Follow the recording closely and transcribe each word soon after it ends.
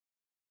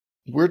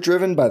We're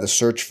driven by the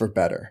search for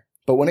better.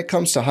 But when it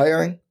comes to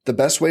hiring, the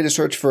best way to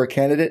search for a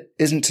candidate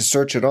isn't to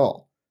search at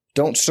all.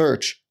 Don't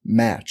search,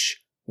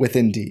 match with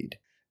Indeed.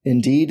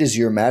 Indeed is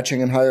your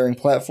matching and hiring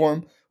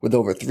platform with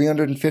over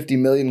 350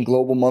 million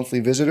global monthly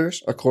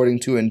visitors,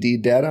 according to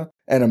Indeed data,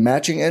 and a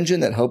matching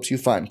engine that helps you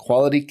find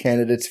quality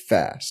candidates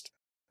fast.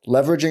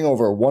 Leveraging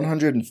over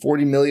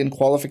 140 million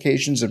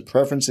qualifications and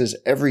preferences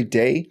every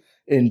day,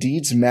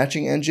 Indeed's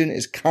matching engine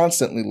is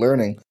constantly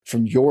learning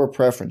from your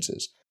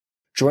preferences.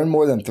 Join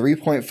more than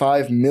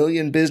 3.5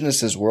 million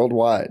businesses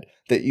worldwide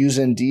that use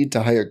Indeed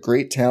to hire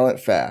great talent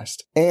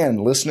fast.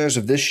 And listeners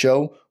of this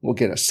show will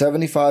get a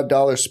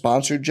 $75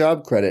 sponsored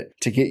job credit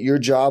to get your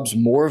jobs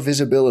more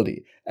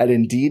visibility at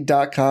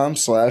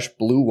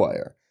Indeed.com/Blue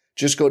Wire.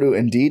 Just go to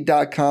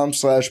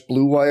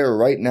Indeed.com/Blue Wire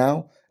right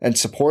now and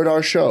support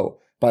our show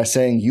by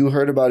saying you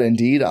heard about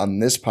Indeed on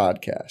this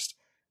podcast.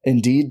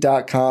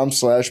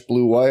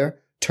 Indeed.com/Blue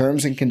Wire.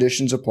 Terms and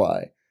conditions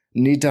apply.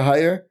 Need to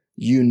hire?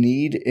 You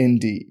need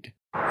Indeed.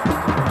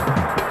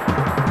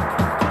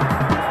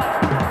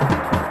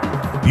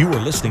 You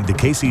are listening to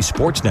KC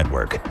Sports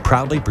Network,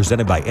 proudly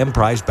presented by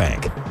Emprise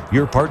Bank,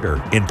 your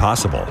partner in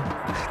possible.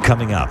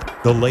 Coming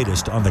up, the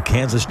latest on the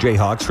Kansas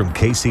Jayhawks from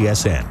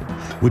KCSN,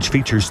 which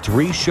features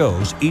 3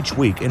 shows each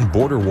week in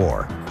Border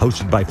War,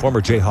 hosted by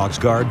former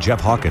Jayhawks guard Jeff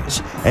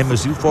Hawkins and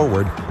Mizzou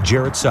forward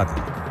Jarrett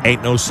Sutton.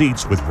 Ain't No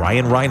Seats with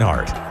Ryan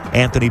Reinhardt,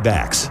 Anthony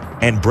Bax,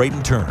 and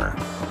Braden Turner.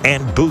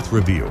 And Booth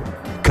Review,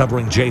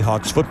 covering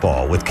Jayhawks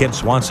football with Kent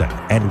Swanson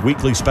and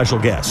weekly special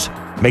guests.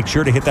 Make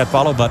sure to hit that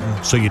follow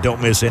button so you don't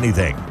miss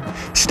anything.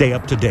 Stay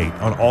up to date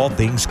on all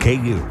things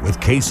KU with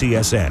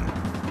KCSN.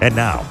 And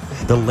now,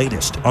 the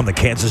latest on the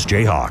Kansas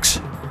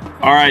Jayhawks.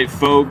 All right,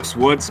 folks,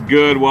 what's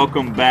good?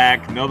 Welcome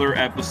back. Another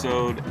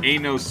episode,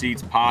 Ain't No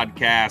Seats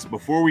podcast.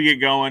 Before we get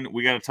going,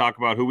 we got to talk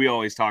about who we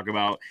always talk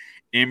about,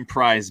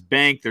 Emprise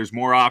Bank. There's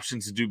more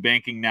options to do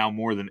banking now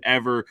more than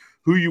ever.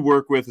 Who you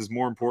work with is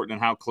more important than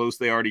how close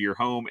they are to your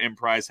home.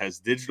 Emprise has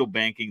digital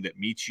banking that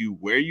meets you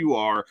where you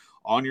are,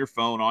 on your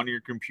phone, on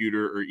your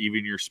computer, or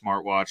even your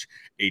smartwatch.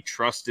 A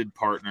trusted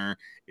partner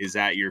is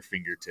at your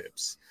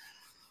fingertips.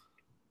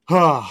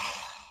 All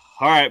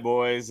right,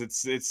 boys.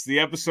 It's the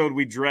episode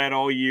we dread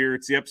all year.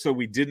 It's the episode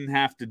we didn't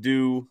have to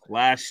do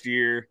last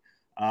year.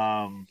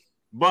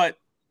 But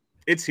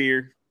it's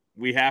here.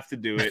 We have to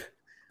do it.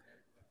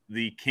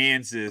 The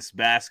Kansas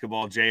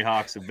basketball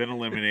Jayhawks have been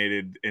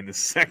eliminated in the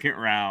second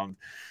round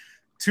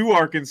to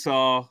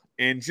Arkansas,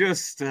 and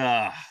just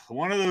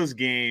one of those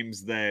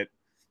games that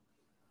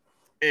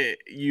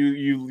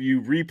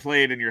you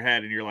replay it in your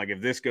head, and you're like,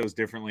 if this goes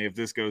differently,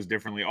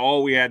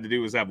 all we had to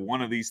do was have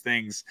one of these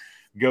things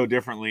go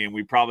differently, and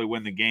we probably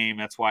win the game.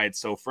 That's why it's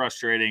so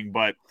frustrating.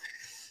 But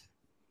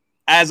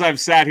as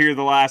I've sat here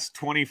the last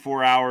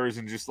 24 hours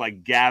and just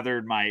like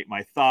gathered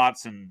my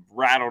thoughts and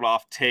rattled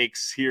off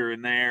takes here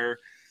and there,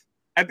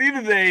 at the end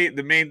of the day,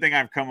 the main thing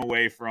I've come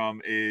away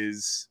from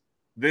is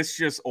this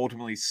just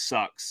ultimately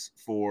sucks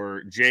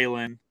for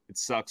Jalen. It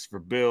sucks for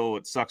Bill.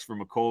 It sucks for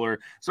McCullar,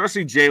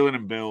 especially Jalen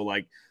and Bill.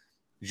 Like,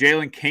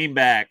 Jalen came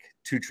back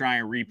to try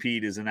and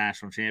repeat as a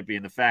national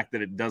champion. The fact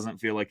that it doesn't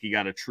feel like he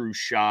got a true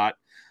shot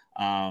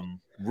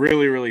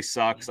really, really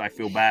sucks. I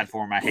feel bad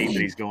for him. I hate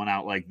that he's going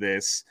out like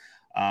this.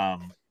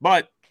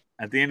 But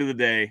at the end of the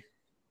day,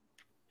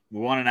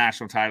 we won a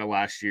national title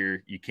last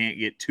year. You can't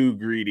get too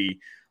greedy.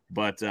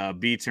 But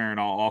B-Turn,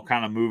 I'll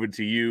kind of move it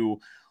to you.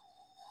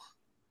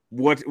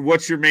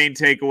 What's your main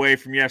takeaway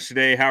from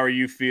yesterday? How are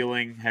you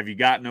feeling? Have you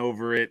gotten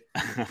over it?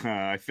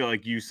 I feel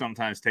like you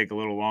sometimes take a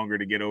little longer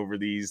to get over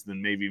these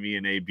than maybe me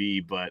and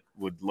AB, but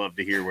would love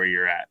to hear where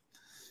you're at.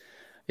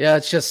 Yeah,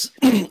 it's just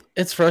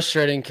it's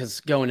frustrating because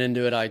going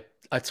into it,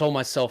 I told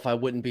myself I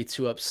wouldn't be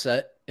too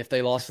upset if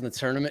they lost in the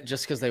tournament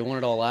just because they won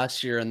it all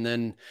last year. And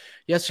then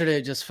yesterday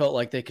it just felt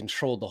like they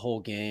controlled the whole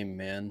game,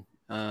 man.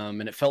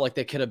 And it felt like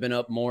they could have been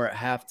up more at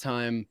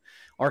halftime.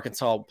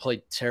 Arkansas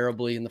played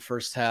terribly in the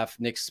first half.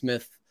 Nick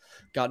Smith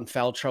got in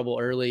foul trouble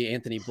early.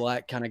 Anthony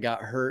Black kind of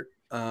got hurt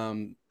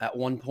at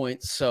one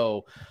point.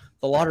 So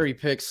their lottery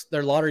picks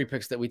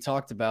that we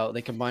talked about,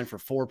 they combined for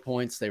 4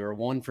 points. They were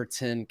 1 for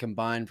 10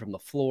 combined from the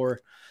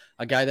floor.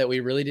 A guy that we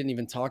really didn't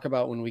even talk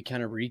about when we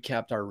kind of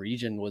recapped our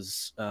region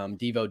was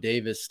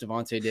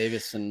Devonte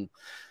Davis. And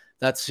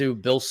that's who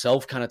Bill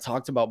Self kind of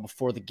talked about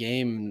before the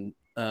game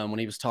when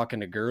he was talking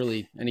to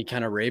Gurley, and he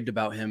kind of raved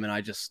about him. And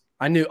I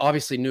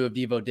obviously knew of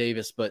Devo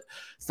Davis, but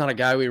it's not a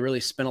guy we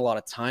really spent a lot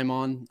of time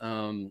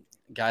on.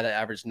 Guy that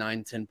averaged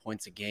 9-10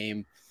 points a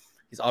game.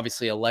 He's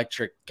obviously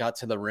electric, got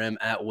to the rim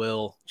at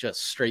will,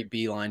 just straight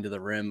beeline to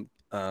the rim.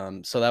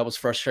 So that was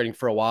frustrating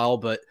for a while,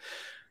 but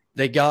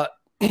they got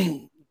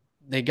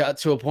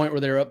to a point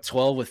where they were up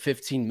 12 with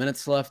 15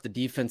 minutes left. The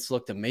defense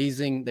looked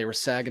amazing. They were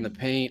sagging the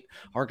paint.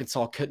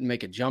 Arkansas couldn't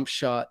make a jump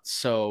shot.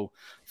 So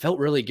felt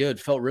really good,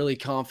 felt really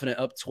confident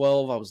up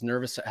 12. I was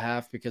nervous at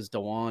half because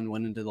DeJuan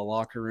went into the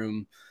locker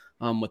room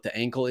with the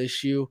ankle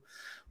issue.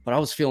 But I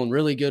was feeling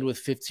really good with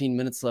 15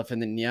 minutes left.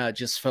 And then, it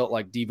just felt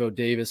like Devo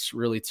Davis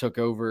really took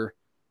over.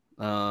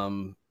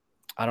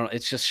 I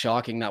it's just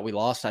shocking that we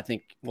lost. I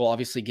think we'll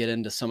obviously get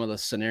into some of the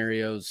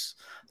scenarios.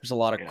 There's a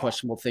lot of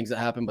questionable things that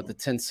happen, but the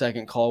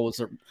 10-second call was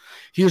a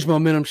huge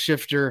momentum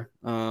shifter.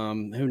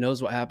 Who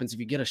knows what happens if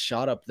you get a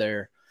shot up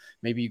there?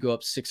 Maybe you go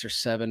up 6 or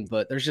 7,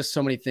 but there's just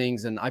so many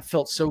things. And I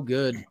felt so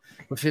good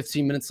with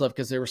 15 minutes left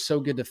because they were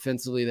so good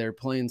defensively. They were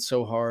playing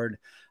so hard.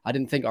 I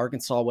didn't think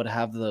Arkansas would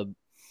have the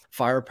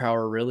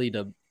firepower really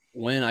to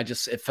win.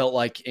 It felt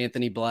like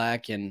Anthony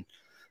Black and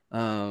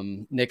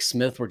Nick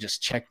Smith were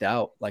just checked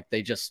out. Like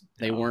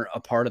they weren't a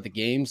part of the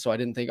game. So I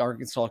didn't think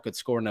Arkansas could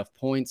score enough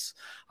points.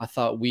 I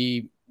thought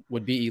we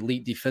would be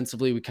elite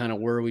defensively. We kind of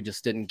were. We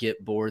just didn't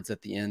get boards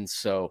at the end.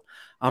 So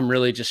I'm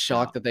really just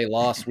shocked that they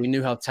lost. We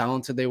knew how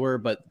talented they were,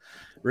 but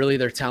really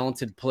their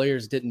talented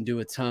players didn't do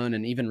a ton.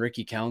 And even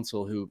Ricky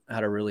Council, who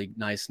had a really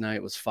nice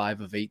night, was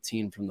 5 of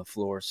 18 from the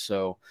floor.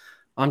 So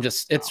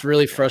it's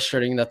really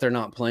frustrating that they're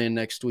not playing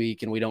next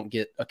week and we don't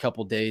get a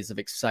couple days of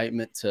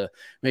excitement to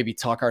maybe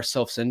talk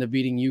ourselves into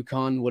beating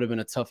UConn. Would have been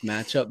a tough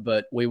matchup,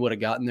 but we would have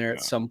gotten there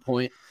at some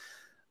point.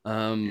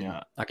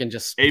 I can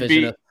just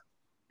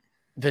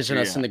vision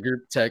us in the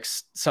group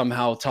text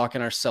somehow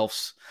talking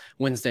ourselves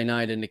Wednesday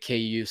night into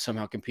KU,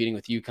 somehow competing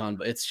with UConn.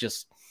 But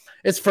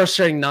it's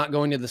frustrating not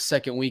going to the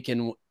second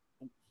weekend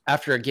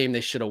after a game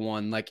they should have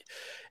won. Like,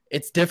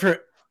 it's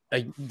different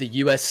the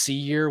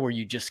USC year where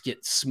you just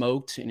get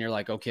smoked and you're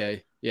like,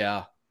 okay,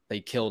 yeah, they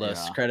killed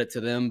us. Credit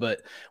to them,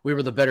 but we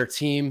were the better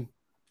team.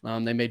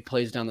 They made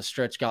plays down the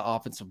stretch, got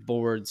offensive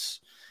boards,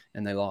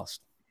 and they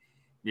lost.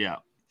 Yeah.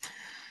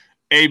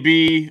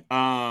 AB,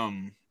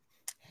 I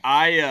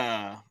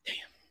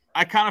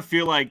kind of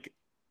feel like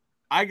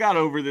I got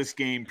over this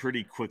game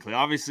pretty quickly.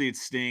 Obviously, it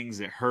stings.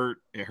 It hurt.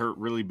 It hurt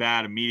really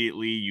bad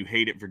immediately. You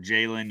hate it for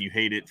Jalen. You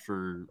hate it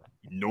for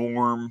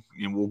Norm,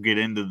 and we'll get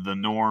into the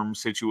Norm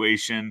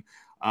situation.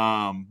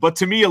 But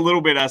to me, a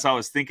little bit, as I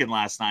was thinking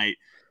last night,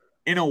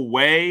 in a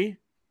way,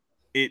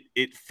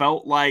 it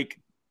felt like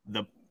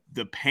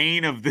the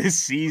pain of this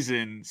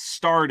season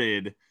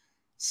started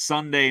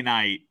Sunday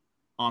night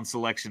on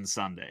Selection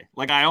Sunday.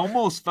 Like, I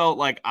almost felt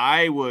like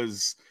I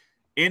was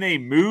in a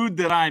mood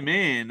that I'm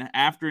in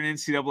after an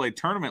NCAA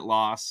tournament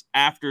loss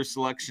after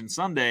Selection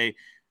Sunday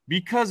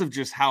because of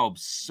just how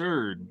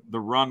absurd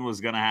the run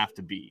was going to have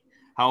to be.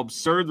 How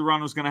absurd the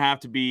run was going to have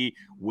to be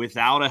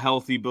without a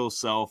healthy Bill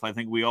Self. I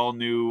think we all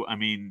knew. I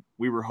mean,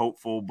 we were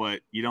hopeful,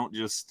 but you don't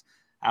just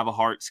have a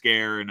heart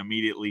scare and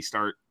immediately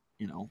start,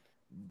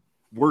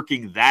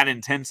 working that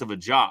intense of a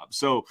job.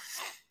 So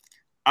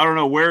I don't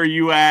know, where are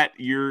you at?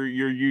 You're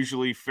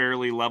usually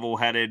fairly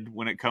level-headed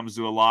when it comes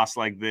to a loss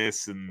like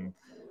this. And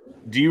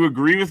do you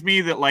agree with me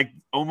that, like,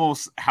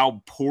 almost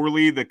how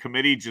poorly the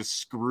committee just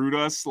screwed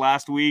us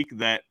last week,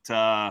 that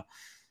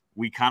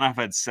we kind of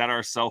had set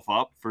ourselves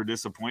up for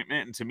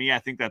disappointment? And to me, I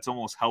think that's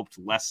almost helped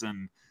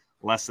lessen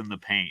the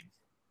pain.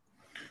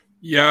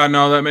 Yeah,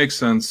 no, that makes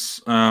sense.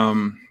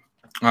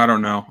 I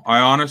don't know.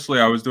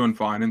 I was doing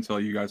fine until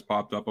you guys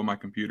popped up on my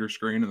computer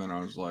screen, and then I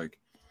was like,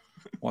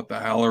 what the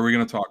hell are we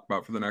going to talk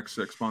about for the next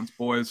 6 months,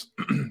 boys?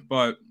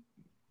 But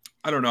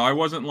I don't know. I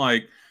wasn't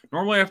like,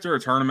 normally after a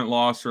tournament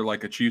loss or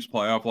like a Chiefs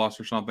playoff loss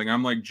or something,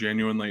 I'm like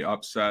genuinely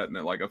upset and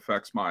it like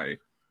affects my,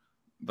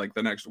 like,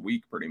 the next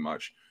week pretty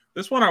much.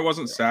 This one, I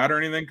wasn't sad or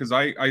anything because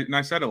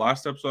I said it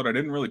last episode, I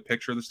didn't really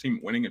picture this team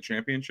winning a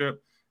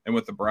championship. And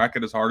with the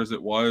bracket as hard as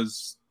it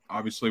was,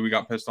 obviously we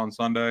got pissed on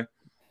Sunday.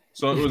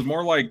 So it was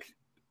more like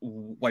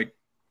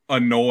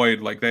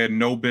annoyed, like they had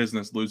no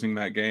business losing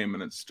that game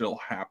and it still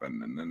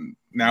happened. And then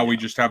now we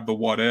just have the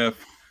what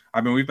if. I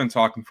mean, we've been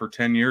talking for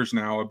 10 years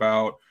now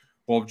about,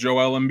 well, if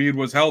Joel Embiid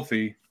was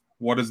healthy,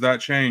 what does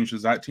that change?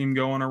 Does that team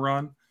go on a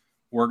run?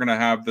 We're going to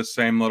have the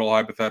same little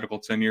hypothetical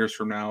 10 years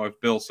from now. If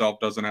Bill Self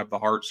doesn't have the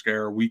heart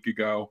scare a week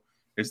ago,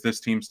 is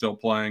this team still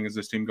playing? Is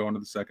this team going to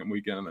the second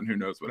weekend? And then who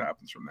knows what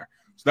happens from there.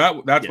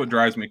 So that's what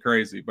drives me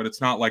crazy. But it's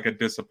not like a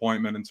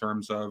disappointment in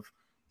terms of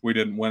we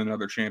didn't win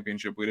another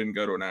championship. We didn't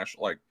go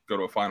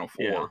to a Final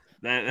Four.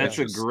 Yeah, that's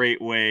a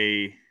great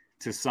way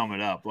to sum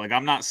it up. Like,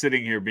 I'm not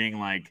sitting here being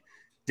like,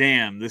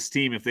 damn, this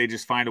team, if they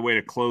just find a way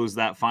to close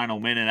that final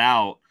minute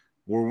out,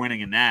 we're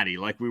winning a natty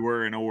like we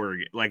were in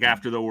Oregon, like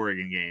after the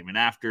Oregon game and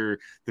after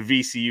the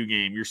VCU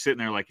game. You're sitting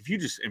there like,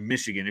 in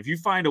Michigan, if you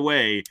find a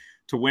way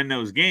to win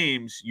those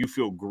games, you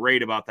feel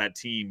great about that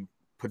team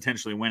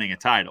potentially winning a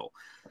title.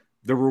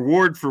 The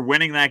reward for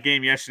winning that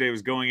game yesterday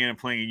was going in and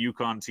playing a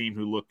UConn team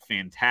who looked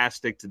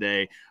fantastic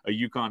today, a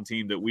UConn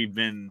team that we've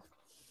been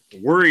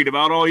worried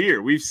about all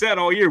year. We've said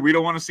all year we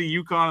don't want to see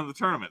UConn in the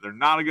tournament. They're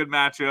not a good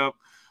matchup.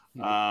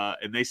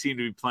 And they seem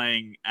to be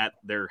playing at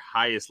their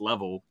highest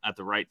level at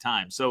the right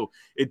time. So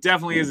it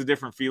definitely is a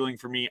different feeling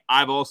for me.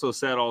 I've also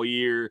said all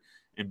year,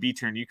 and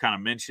B-Turn, you kind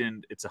of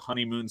mentioned, it's a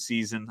honeymoon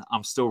season.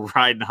 I'm still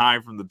riding high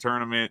from the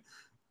tournament.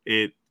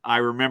 I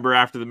remember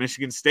after the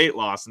Michigan State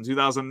loss in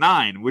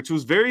 2009, which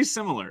was very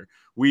similar.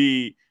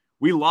 We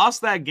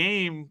lost that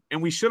game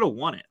and we should have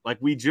won it. Like,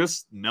 we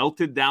just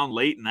melted down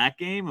late in that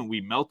game and we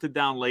melted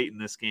down late in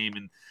this game.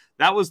 And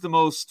that was the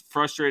most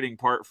frustrating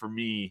part for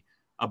me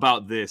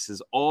about this,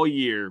 is all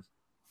year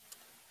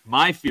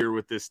my fear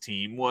with this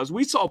team was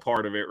we saw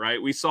part of it,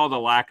 right? We saw the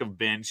lack of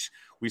bench.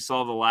 We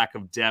saw the lack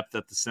of depth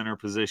at the center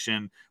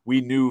position.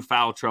 We knew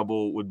foul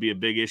trouble would be a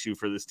big issue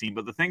for this team.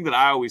 But the thing that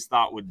I always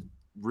thought would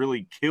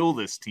really kill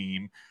this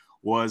team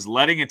was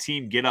letting a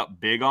team get up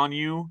big on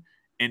you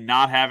and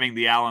not having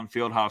the Allen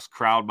Fieldhouse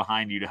crowd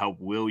behind you to help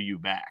will you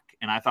back.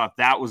 And I thought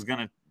that was going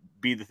to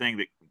be the thing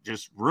that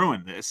just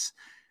ruined this.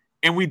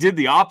 And we did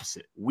the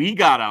opposite. We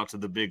got out to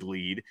the big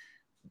lead.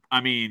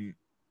 I mean,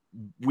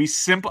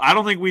 I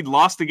don't think we'd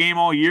lost a game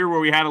all year where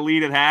we had a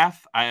lead at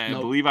half. I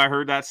believe I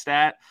heard that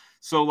stat.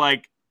 So,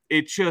 like,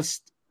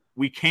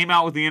 we came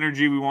out with the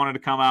energy we wanted to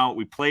come out.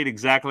 We played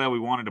exactly how we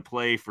wanted to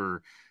play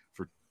for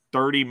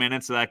 30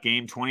 minutes of that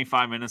game,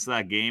 25 minutes of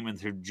that game, and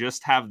to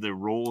just have the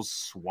roles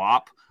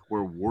swap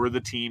where we're the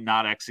team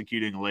not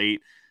executing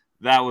late,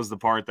 that was the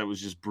part that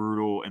was just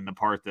brutal and the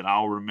part that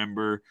I'll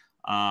remember.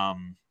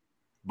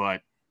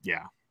 But,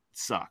 yeah, it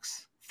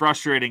sucks.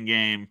 Frustrating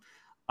game.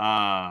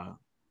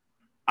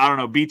 I don't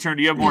know. B-Turn,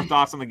 do you have more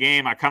thoughts on the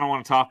game? I kind of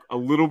want to talk a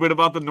little bit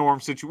about the Norm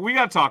situation. We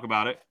got to talk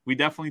about it. We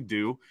definitely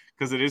do,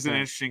 because it is an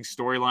interesting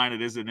storyline.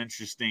 It is an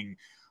interesting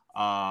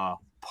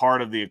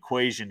part of the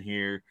equation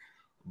here.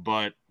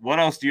 But what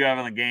else do you have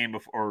in the game,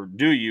 or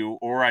do you?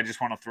 Or I just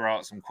want to throw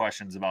out some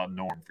questions about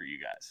Norm for you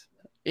guys.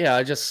 Yeah,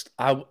 I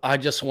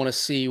just want to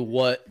see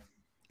what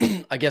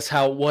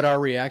our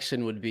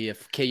reaction would be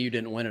if KU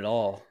didn't win at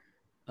all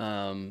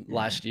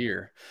last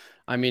year.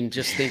 I mean,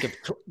 just think of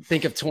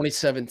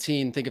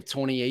 2017, think of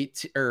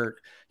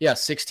 2018,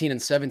 16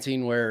 and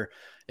 17, where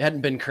it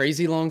hadn't been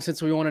crazy long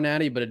since we won a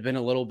natty, but it'd been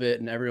a little bit,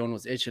 and everyone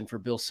was itching for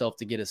Bill Self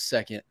to get his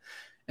second.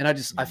 And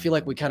I feel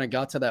like we kind of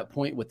got to that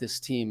point with this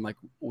team. Like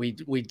we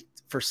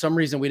for some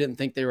reason, we didn't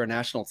think they were a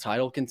national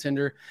title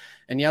contender.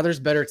 And yeah, there's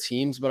better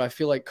teams, but I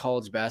feel like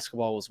college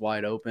basketball was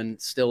wide open,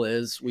 still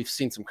is. We've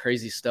seen some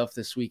crazy stuff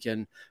this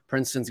weekend.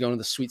 Princeton's going to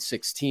the Sweet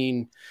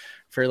 16.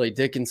 Fairleigh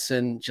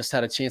Dickinson just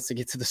had a chance to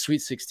get to the Sweet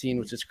 16,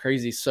 which is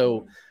crazy.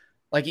 So,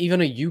 like,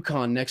 even a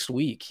UConn next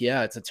week,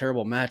 yeah, it's a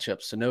terrible matchup.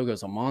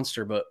 Sanogo's a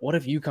monster, but what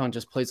if UConn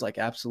just plays like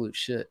absolute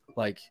shit?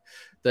 Like,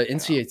 the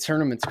NCAA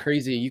tournament's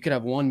crazy. You could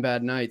have one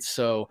bad night.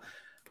 So,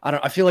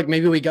 I feel like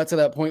maybe we got to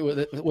that point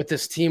with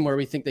this team where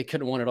we think they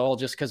couldn't win it all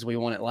just because we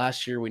won it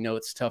last year. We know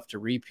it's tough to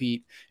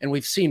repeat, and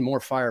we've seen more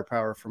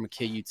firepower from a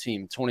KU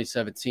team.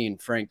 2017,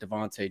 Frank,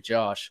 Devontae,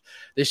 Josh.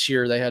 This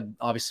year, they had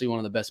obviously one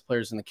of the best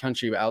players in the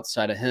country, but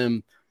outside of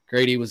him,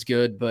 Grady was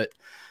good. But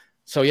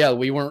so, yeah,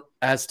 we weren't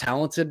as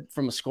talented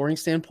from a scoring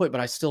standpoint, but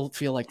I still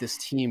feel like this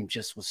team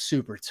just was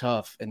super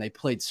tough, and they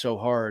played so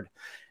hard.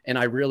 And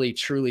I really,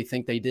 truly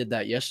think they did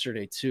that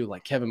yesterday, too.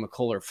 Like Kevin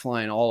McCullough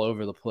flying all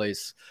over the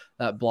place.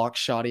 That block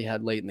shot he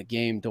had late in the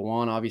game.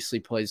 DeJuan obviously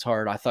plays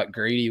hard. I thought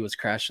Grady was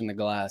crashing the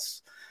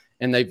glass.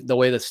 And the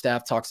way the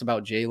staff talks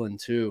about Jalen,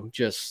 too,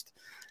 just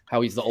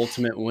how he's the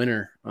ultimate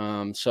winner.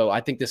 So I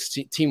think this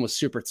team was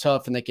super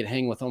tough, and they could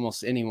hang with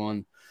almost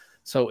anyone.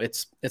 So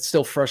it's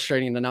still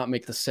frustrating to not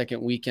make the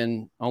second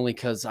weekend, only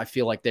because I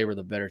feel like they were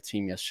the better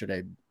team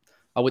yesterday.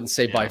 I wouldn't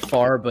say by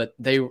far, but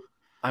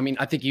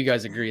I think you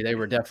guys agree. They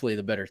were definitely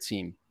the better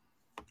team.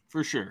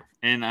 For sure.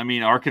 And, I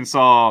mean,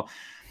 Arkansas,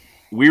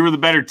 we were the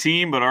better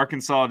team, but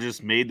Arkansas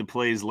just made the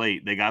plays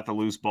late. They got the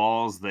loose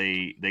balls.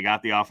 They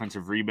got the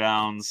offensive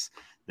rebounds.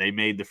 They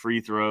made the free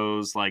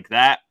throws. Like,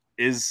 that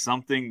is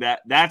something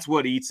that's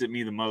what eats at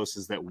me the most,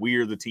 is that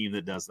we're the team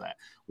that does that.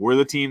 We're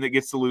the team that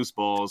gets the loose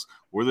balls.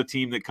 We're the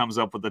team that comes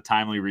up with the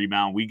timely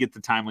rebound. We get the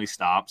timely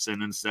stops,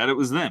 and instead it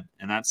was them,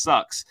 and that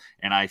sucks.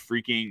 And I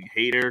freaking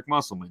hate Eric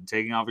Musselman.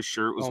 Taking off his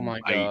shirt was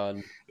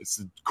God. It's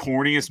the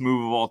corniest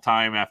move of all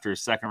time after a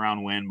second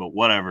round win, but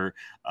whatever.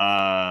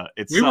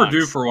 We were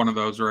due for one of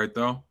those, right,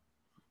 though?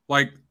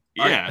 Like,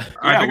 I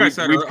think I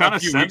said a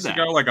few weeks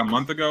ago, like a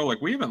month ago,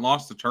 like we haven't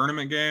lost a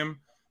tournament game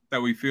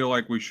that we feel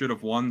like we should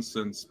have won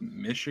since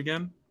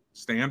Michigan,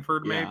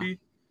 Stanford, maybe.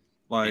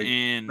 Like,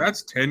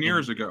 that's 10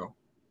 years ago.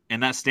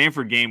 And that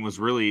Stanford game was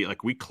really,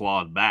 like, we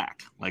clawed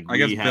back. Like, I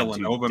guess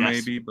Villanova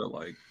maybe, but,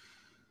 like,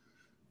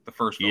 the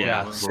first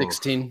Villanova. Yeah,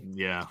 16.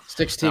 Yeah.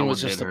 16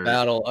 was just a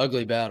battle,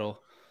 ugly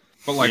battle.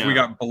 But, like, we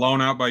got blown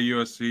out by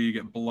USC, you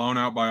get blown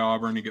out by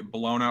Auburn, you get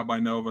blown out by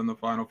Nova in the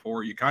Final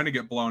Four, you kind of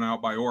get blown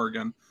out by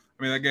Oregon.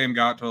 I mean, that game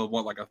got to,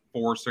 like a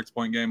 4-6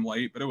 point game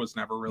late, but it was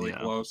never really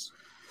close.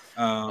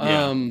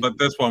 But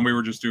this one, we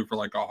were just due for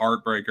like a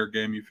heartbreaker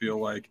game. You feel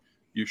like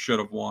you should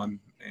have won,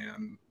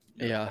 and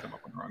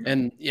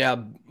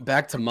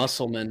back to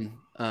Musselman.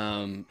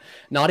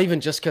 Not even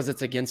just because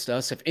it's against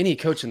us. If any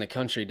coach in the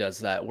country does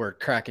that, we're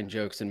cracking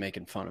jokes and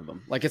making fun of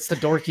them. Like, it's the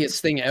dorkiest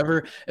thing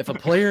ever. If a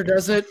player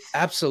does it,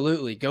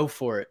 absolutely go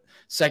for it.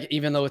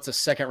 Even though it's a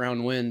second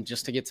round win,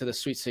 just to get to the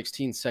Sweet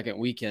 16 second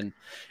weekend.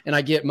 And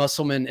I get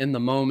Musselman in the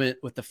moment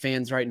with the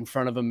fans right in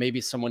front of him. Maybe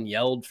someone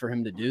yelled for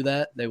him to do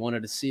that. They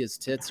wanted to see his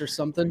tits or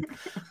something.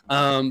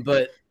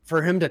 But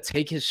for him to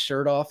take his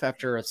shirt off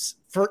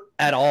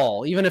at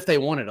all, even if they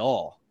won it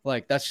all,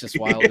 like, that's just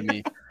wild to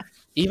me.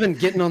 Even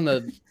getting on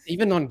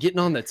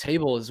the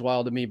table is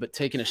wild to me, but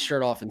taking his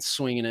shirt off and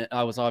swinging it,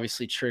 I was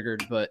obviously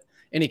triggered. But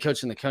any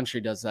coach in the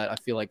country does that, I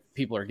feel like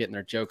people are getting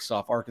their jokes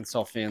off.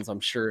 Arkansas fans, I'm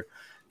sure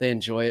they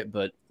enjoy it,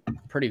 but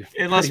pretty.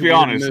 And let's pretty be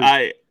weird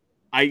honest,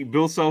 move.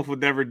 Bill Self would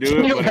never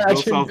do it, but if Bill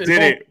imagine Self Bill?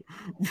 did it,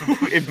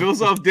 if Bill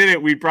Self did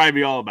it, we'd probably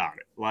be all about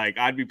it. Like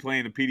I'd be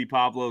playing a Petey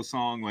Pablo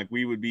song, like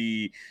we would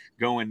be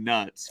going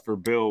nuts for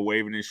Bill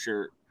waving his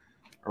shirt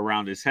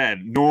around his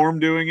head. Norm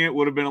doing it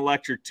would have been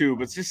electric too,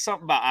 but it's just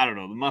something about, I don't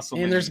know, the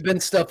Muscleman. And there's been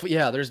stuff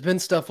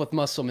with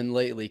Muscleman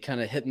lately, kind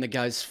of hitting the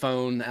guy's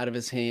phone out of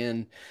his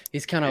hand.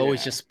 He's kind of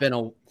always just been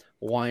a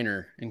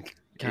whiner and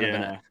kind of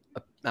been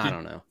I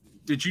don't know.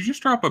 Did you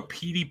just drop a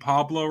Petey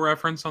Pablo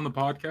reference on the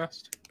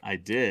podcast? I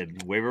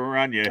did. Wave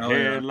around your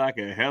head like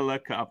a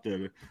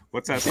helicopter.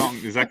 What's that song?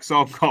 Is that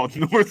song called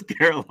North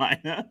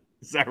Carolina?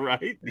 Is that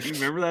right? Do you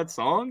remember that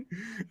song?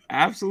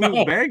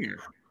 Absolute banger.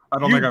 I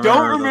don't you think I've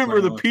don't ever remember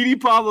heard the Petey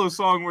Pablo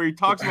song where he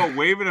talks about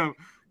waving a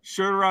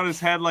shirt around his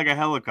head like a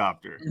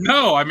helicopter?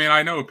 No, I mean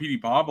I know what Petey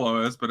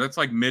Pablo is, but it's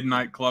like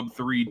Midnight Club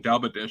 3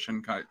 dub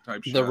edition type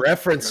shit. The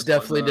reference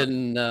definitely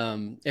didn't.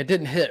 It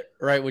didn't hit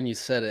right when you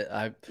said it.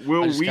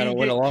 Will I just we kinda get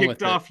went along kicked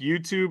with off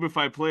YouTube if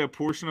I play a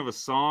portion of a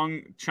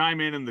song?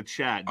 Chime in the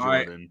chat,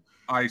 Jordan.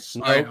 I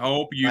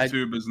hope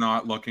YouTube is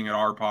not looking at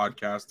our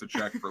podcast to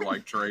check for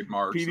like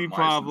trademarks. Petey and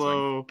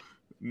Pablo,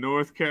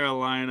 North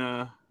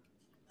Carolina.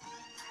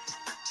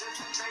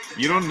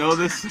 You don't know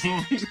this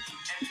song?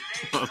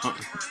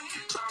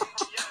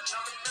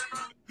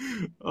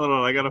 Hold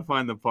on, I gotta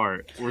find the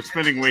part. We're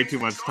spending way too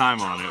much time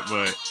on it,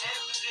 but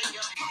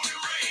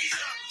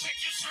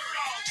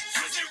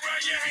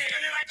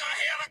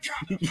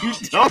you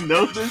don't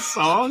know this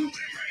song?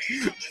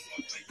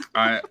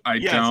 I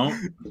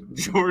don't.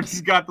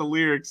 George's got the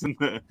lyrics in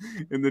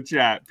the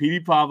chat. Petey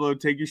Pablo,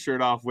 take your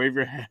shirt off, wave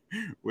your head,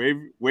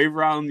 wave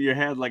around your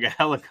head like a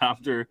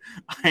helicopter.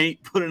 I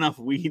ain't put enough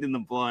weed in the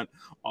blunt.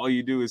 All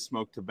you do is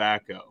smoke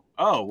tobacco.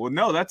 Oh, well,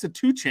 no, that's a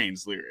 2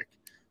 Chainz lyric.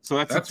 So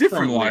that's a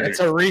different lyric. It's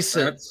a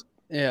recent.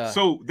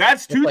 So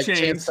that's 2 like Chainz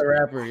Chance the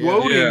Rapper,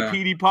 quoting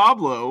Petey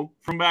Pablo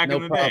from back in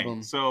the problem.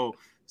 day. So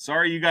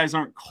sorry you guys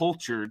aren't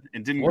cultured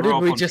and didn't What grow did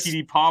up we on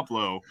Petey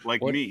Pablo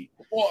like me.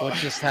 What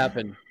just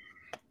happened?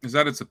 Is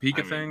that a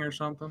Topeka thing or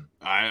something?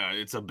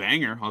 It's a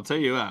banger. I'll tell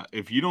you that.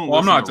 If you don't, well,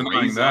 I'm not to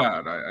denying Raise that.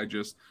 Up,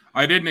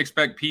 I didn't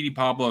expect Petey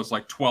Pablo's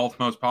like 12th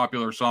most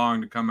popular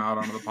song to come out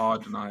onto the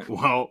pod tonight.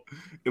 Well,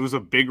 it was a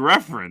big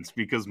reference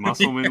because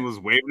Muscleman was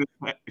waving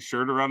his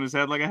shirt around his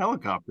head like a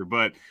helicopter.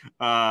 But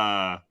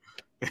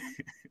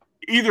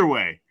either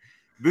way,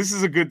 this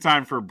is a good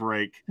time for a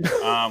break.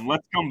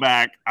 Let's come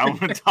back. I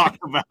want to talk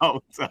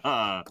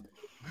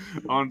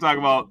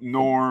about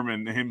Norm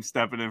and him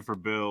stepping in for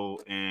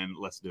Bill, and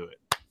let's do it.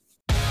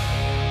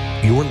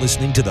 You're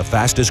listening to the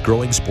fastest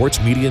growing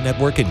sports media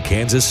network in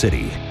Kansas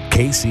City,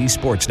 KC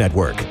Sports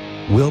Network.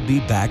 We'll be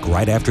back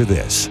right after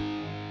this.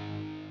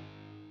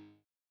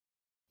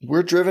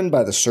 We're driven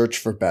by the search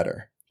for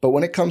better. But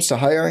when it comes to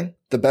hiring,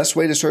 the best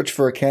way to search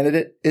for a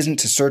candidate isn't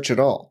to search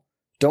at all.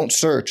 Don't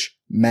search,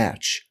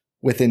 match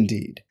with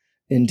Indeed.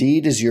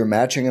 Indeed is your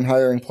matching and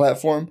hiring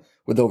platform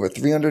with over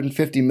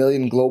 350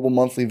 million global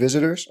monthly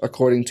visitors,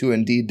 according to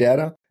Indeed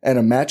data, and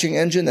a matching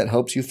engine that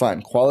helps you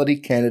find quality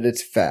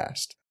candidates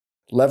fast.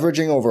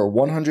 Leveraging over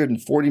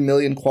 140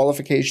 million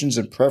qualifications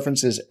and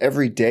preferences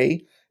every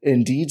day,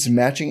 Indeed's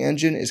matching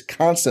engine is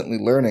constantly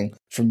learning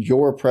from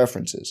your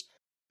preferences.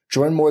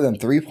 Join more than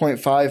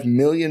 3.5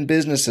 million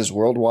businesses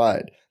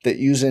worldwide that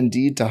use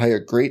Indeed to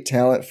hire great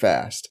talent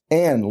fast.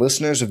 And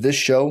listeners of this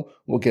show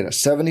will get a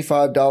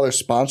 $75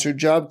 sponsored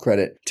job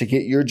credit to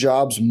get your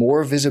jobs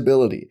more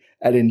visibility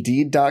at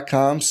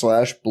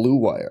Indeed.com/Blue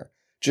Wire.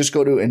 Just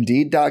go to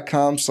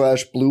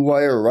Indeed.com/Blue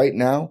Wire right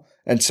now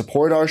and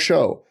support our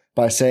show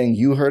by saying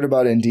you heard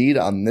about Indeed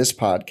on this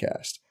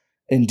podcast.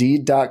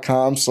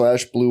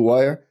 Indeed.com/Blue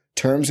Wire.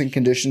 Terms and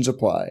conditions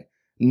apply.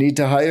 Need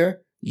to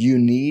hire? You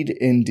need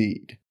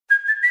Indeed.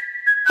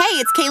 Hey,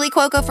 it's Kaylee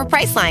Cuoco for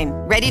Priceline.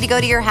 Ready to go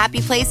to your happy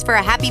place for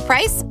a happy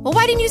price? Well,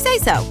 why didn't you say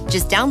so?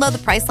 Just download the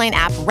Priceline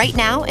app right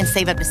now and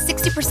save up to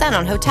 60%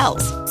 on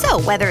hotels.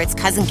 So whether it's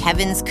Cousin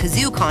Kevin's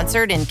Kazoo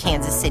Concert in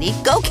Kansas City,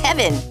 go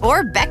Kevin,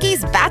 or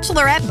Becky's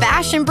Bachelorette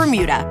Bash in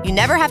Bermuda, you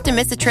never have to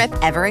miss a trip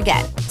ever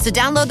again. So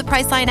download the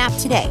Priceline app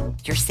today.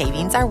 Your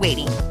savings are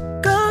waiting.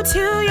 Go to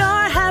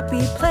your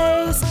happy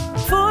place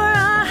for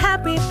a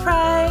happy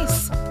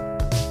price.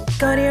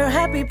 Go to your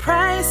happy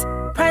price,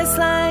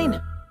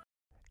 Priceline.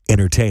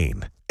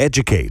 Entertain,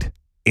 educate,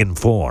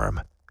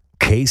 inform.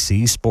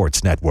 KC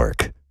Sports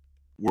Network.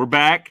 We're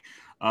back.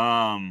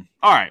 All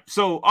right.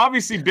 So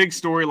obviously, big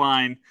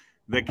storyline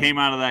that came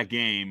out of that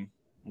game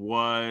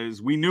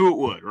was we knew it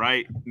would,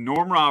 right?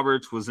 Norm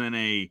Roberts was in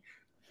a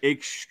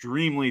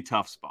extremely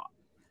tough spot.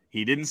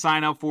 He didn't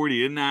sign up for it.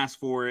 He didn't ask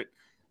for it.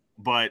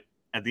 But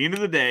at the end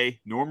of the day,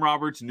 Norm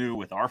Roberts knew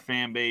with our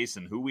fan base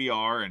and who we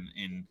are, and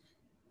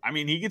I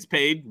mean, he gets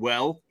paid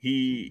well.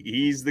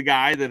 He's the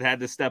guy that had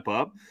to step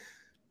up.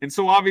 And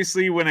so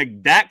obviously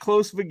when that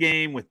close of a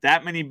game with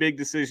that many big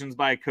decisions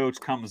by a coach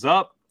comes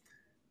up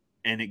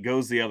and it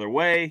goes the other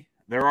way,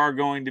 there are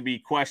going to be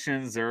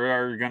questions. There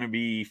are going to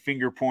be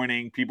finger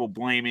pointing, people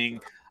blaming.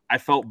 I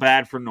felt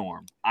bad for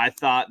Norm. I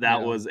thought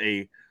that was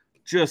a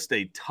just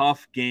a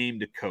tough game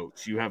to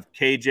coach. You have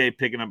KJ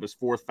picking up his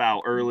 4th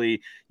foul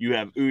early. You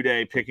have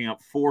Uday picking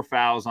up 4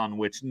 fouls on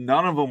which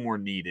none of them were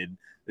needed.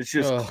 It's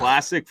just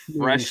classic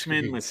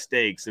freshman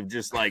mistakes of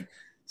just like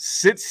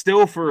sit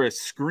still for a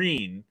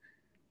screen.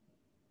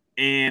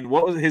 And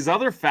what was his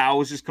other foul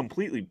was just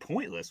completely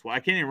pointless. Well, I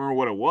can't even remember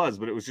what it was,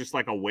 but it was just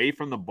like away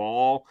from the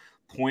ball,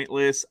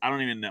 pointless. I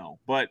don't even know.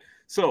 But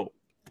so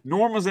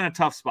Norm was in a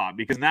tough spot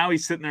because now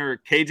he's sitting there,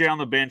 KJ on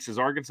the bench as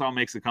Arkansas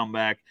makes a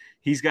comeback.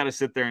 He's got to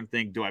sit there and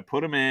think, do I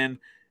put him in?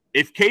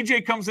 If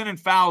KJ comes in and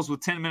fouls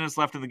with 10 minutes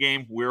left in the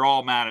game, we're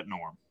all mad at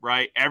Norm,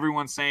 right?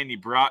 Everyone's saying he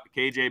brought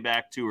KJ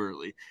back too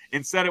early.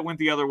 Instead, it went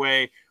the other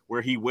way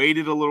where he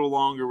waited a little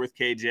longer with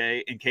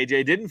KJ and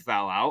KJ didn't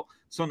foul out.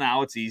 So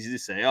now it's easy to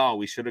say, oh,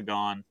 we should have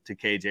gone to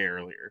KJ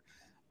earlier.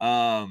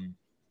 And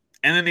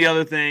then the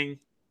other thing,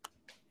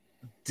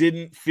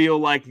 didn't feel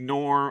like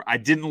Norm. I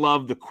didn't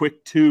love the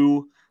quick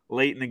 2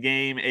 late in the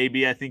game.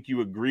 AB, I think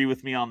you agree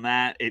with me on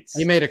that.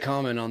 He made a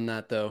comment on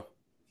that, though.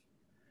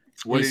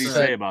 What did he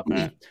say about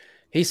that?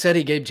 He said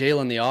he gave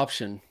Jalen the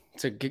option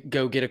to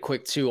go get a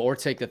quick 2 or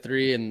take the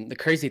 3. And the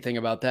crazy thing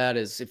about that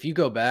is if you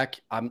go back,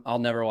 I'll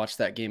never watch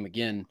that game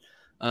again.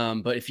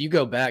 But if you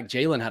go back,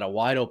 Jalen had a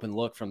wide open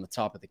look from the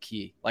top of the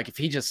key. Like if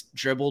he just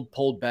dribbled,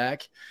 pulled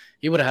back,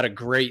 he would have had a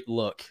great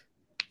look.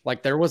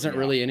 Like there wasn't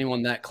really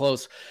anyone that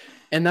close.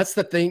 And that's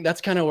the thing. That's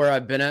kind of where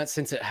I've been at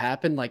since it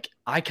happened. Like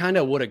I kind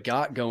of would have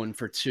got going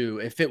for 2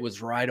 if it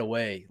was right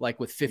away, like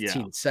with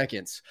 15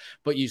 seconds,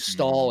 but you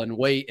stall and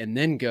wait and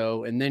then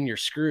go, and then you're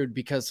screwed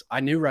because I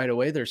knew right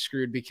away they're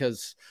screwed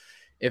because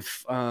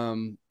if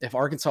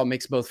Arkansas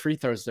makes both free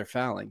throws, they're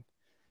fouling.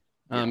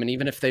 And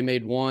even if they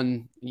made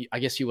one, I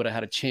guess you would have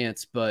had a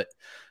chance, but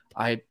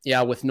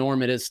with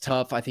Norm, it is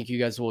tough. I think you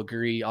guys will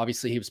agree.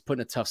 Obviously he was put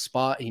in a tough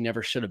spot. He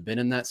never should have been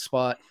in that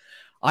spot.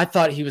 I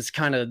thought he was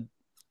kind of,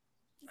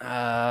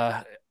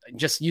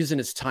 just using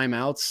his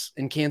timeouts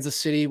in Kansas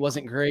City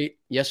wasn't great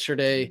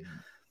yesterday.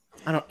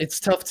 It's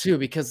tough too,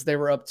 because they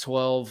were up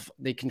 12,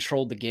 they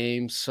controlled the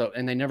game.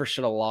 And they never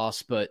should have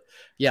lost, but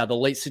yeah, the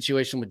late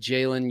situation with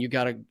Jalen, you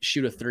got to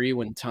shoot a 3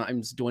 when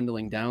time's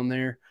dwindling down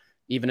there,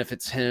 even if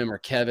it's him or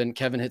Kevin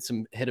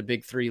hit a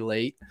big 3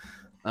 late.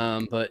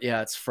 But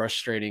yeah, it's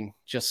frustrating.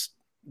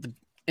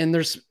 And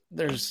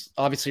there's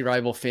obviously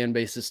rival fan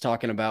bases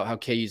talking about how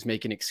KU's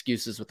making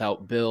excuses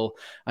without Bill.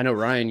 I know,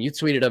 Ryan, you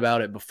tweeted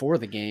about it before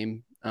the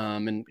game,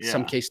 and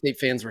some K-State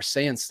fans were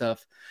saying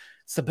stuff.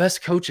 It's the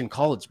best coach in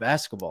college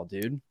basketball,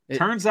 dude.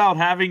 Turns out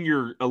having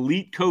your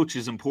elite coach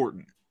is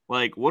important.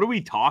 Like, what are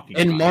we talking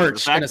about? In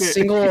March, in a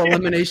single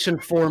elimination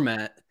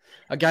format,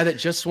 a guy that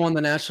just won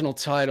the national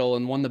title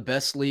and won the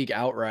best league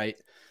outright,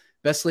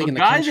 best league in the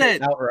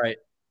country outright.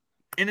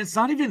 And it's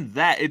not even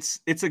that.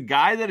 It's a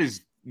guy that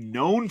is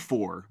known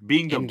for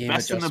being the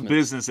best in the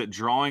business at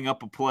drawing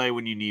up a play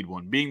when you need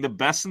one, being the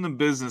best in the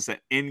business at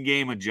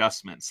in-game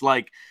adjustments.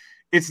 Like,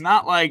 it's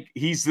not like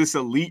he's this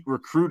elite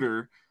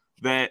recruiter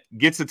that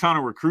gets a ton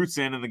of recruits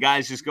in and the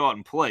guys just go out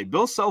and play.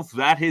 Bill Self's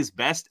at his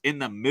best in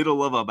the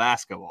middle of a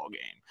basketball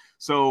game.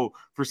 So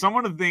for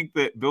someone to think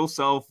that Bill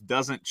Self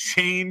doesn't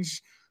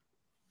change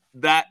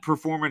that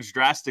performance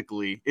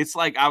drastically, it's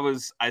like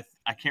I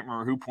can't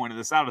remember who pointed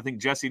this out. I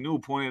think Jesse Newell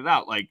pointed it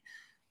out. Like,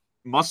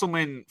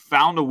 Musselman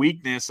found a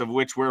weakness of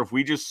which where if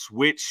we just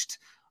switched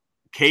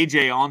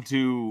KJ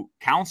onto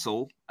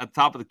Council at the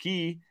top of the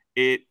key,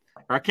 or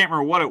I can't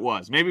remember what it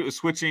was. Maybe it was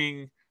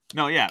switching.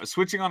 No, yeah, it was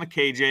switching on to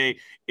KJ.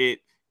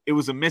 It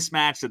was a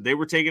mismatch that they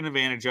were taking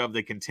advantage of.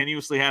 They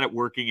continuously had it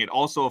working. It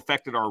also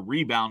affected our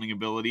rebounding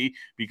ability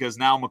because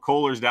now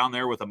McCullers down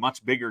there with a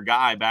much bigger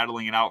guy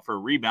battling it out for a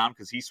rebound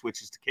because he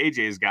switches to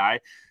KJ's guy.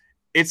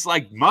 It's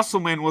like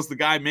Musselman was the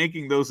guy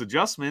making those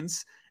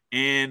adjustments,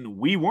 and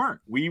we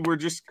weren't. We were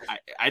just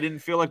 – I didn't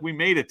feel like we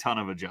made a ton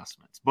of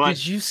adjustments. But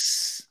did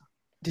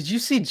you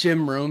see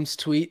Jim Rome's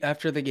tweet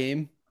after the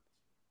game?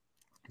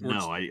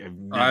 No, I've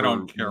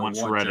never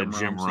once read a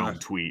Jim Rome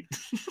tweet.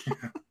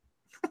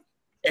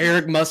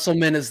 Eric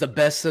Musselman is the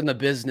best in the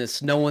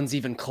business. No one's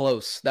even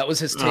close. That was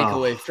his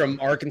takeaway from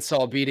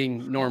Arkansas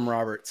beating Norm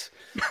Roberts.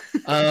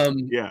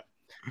 Yeah.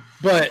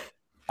 But,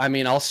 I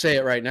mean, I'll say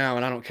it right now,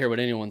 and I don't care what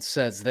anyone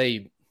says.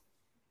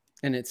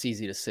 And it's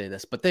easy to say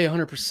this, but they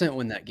 100%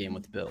 win that game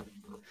with Bill.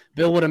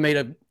 Bill would have made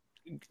a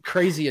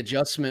crazy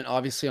adjustment,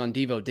 obviously, on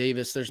Devo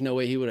Davis. There's no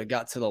way he would have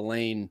got to the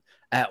lane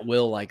at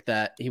will like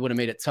that. He would have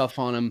made it tough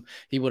on him.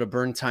 He would have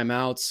burned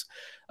timeouts.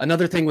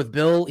 Another thing with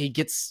Bill,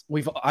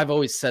 I've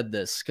always said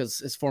this because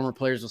his former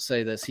players will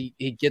say this. He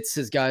gets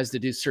his guys to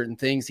do certain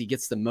things. He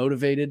gets them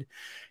motivated.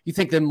 You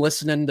think them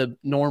listening to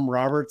Norm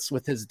Roberts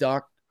with his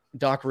Doc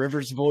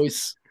Rivers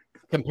voice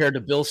compared to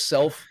Bill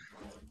Self,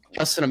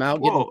 cussing him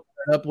out, getting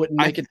up, wouldn't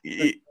make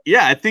it.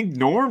 Yeah, I think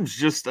Norm's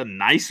just a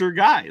nicer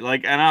guy.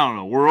 Like, and I don't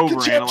know, we're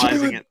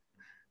overanalyzing it.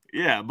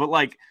 Yeah, but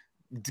like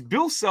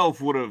Bill Self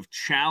would have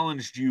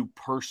challenged you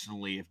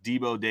personally if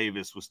Devo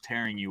Davis was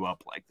tearing you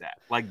up like that.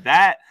 Like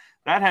that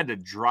had to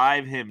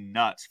drive him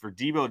nuts for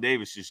Devo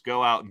Davis to just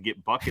go out and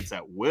get buckets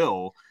at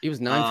will. He was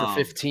 9 for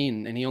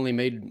 15, and he only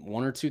made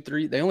 1 or 2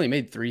 threes. They only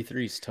made 3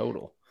 threes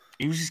total.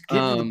 He was just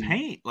getting in the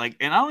paint. Like,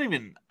 and I don't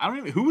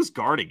even who was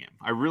guarding him.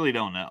 I really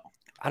don't know.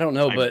 I don't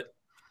know, but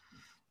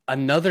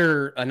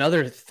another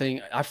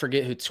thing, I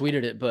forget who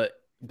tweeted it, but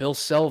Bill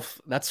Self,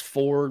 that's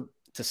 4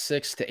 to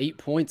 6 to 8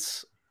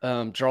 points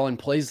drawing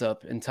plays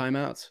up in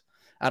timeouts,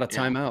 out of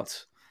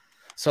timeouts.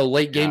 So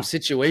late game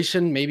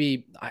situation,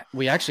 maybe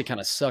we actually kind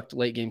of sucked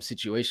late game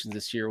situations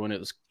this year when it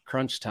was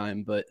crunch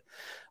time, but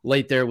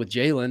late there with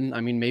Jalen,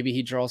 I mean, maybe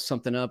he draws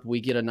something up. We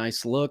get a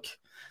nice look.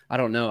 I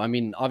don't know. I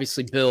mean,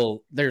 obviously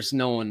Bill, there's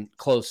no one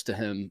close to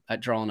him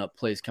at drawing up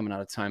plays coming out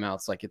of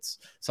timeouts. Like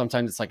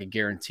sometimes it's like a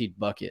guaranteed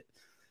bucket.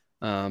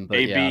 But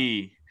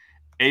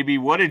AB,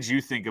 what did you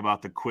think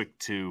about the quick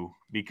 2?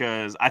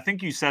 Because I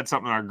think you said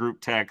something in our group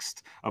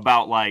text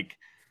about like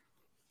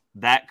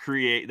that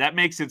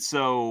makes it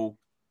so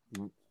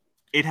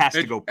it has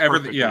to go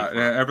perfectly.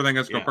 Everything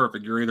has to go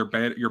perfect. You're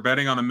either you're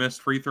betting on a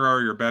missed free throw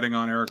or you're betting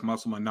on Eric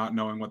Musselman not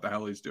knowing what the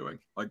hell he's doing.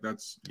 Like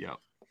that's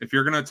If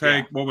you're going to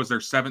take, what was there,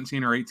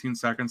 17 or 18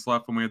 seconds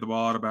left when we had the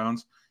ball out of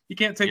bounds? You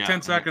can't take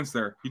 10 seconds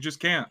there. You just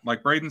can't.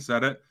 Like Braden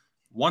said it.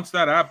 Once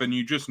that happened,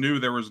 you just knew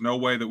there was no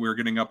way that we were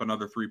getting up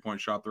another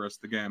 3-point shot the rest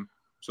of the game.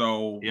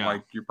 So,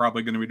 like, you're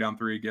probably going to be down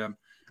 3 again.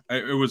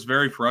 It was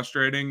very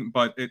frustrating,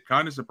 but it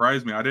kind of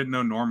surprised me. I didn't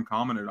know Norm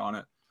commented on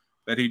it,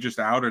 that he just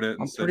outed it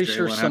and said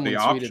Jalen had the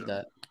option.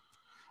 That.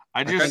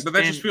 But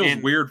that just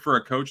feels weird for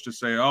a coach to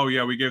say, oh,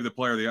 yeah, we gave the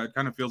player it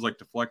kind of feels like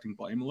deflecting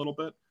blame a little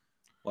bit.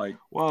 Like,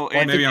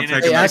 maybe I'm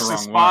taking that the wrong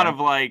spot of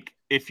like,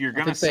 if you're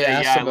going to say, they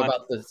asked him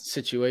about the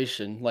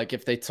situation. Like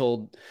if they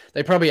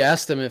probably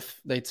asked him if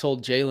they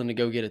told Jalen to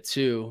go get a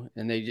 2,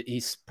 and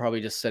he's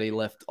probably just said he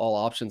left all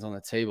options on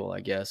the table, I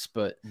guess.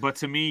 But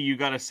to me, you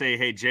got to say,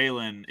 hey,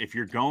 Jalen, if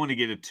you're going to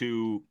get a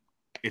 2,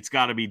 it's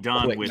got to be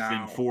done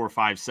within 4 or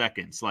 5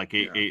 seconds. Like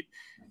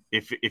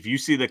if you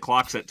see the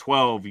clock's at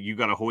 12, you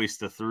got to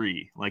hoist a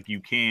 3. Like you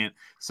can't.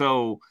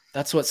 So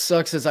that's what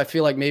sucks is I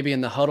feel like maybe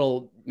in the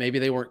huddle, maybe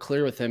they weren't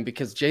clear with him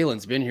because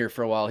Jalen's been here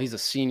for a while. He's a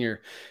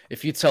senior.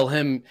 If you tell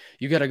him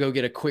you got to go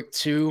get a quick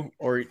 2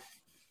 or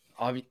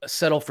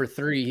settle for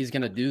 3, he's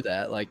going to do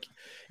that. Like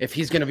if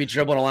he's going to be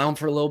dribbling around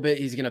for a little bit,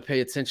 he's going to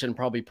pay attention and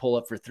probably pull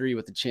up for 3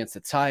 with a chance to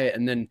tie it.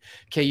 And then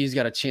KU's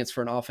got a chance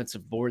for an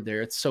offensive board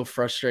there. It's so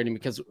frustrating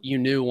because you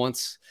knew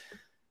once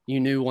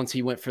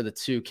he went for the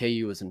 2,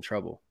 KU was in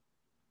trouble.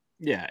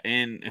 Yeah,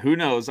 and who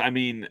knows? I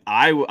mean,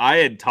 I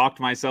had talked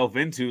myself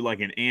into like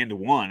an and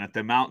 1 at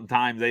the amount of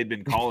time they'd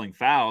been calling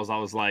fouls. I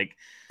was like,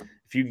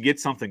 if you can get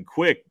something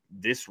quick,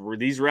 these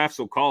refs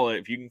will call it.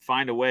 If you can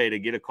find a way to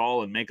get a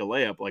call and make a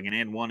layup, like an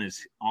and 1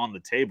 is on the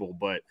table.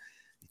 But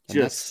it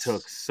just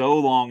took so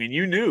long. And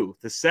you knew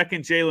the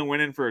second Jalen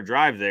went in for a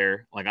drive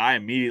there, like I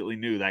immediately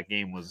knew that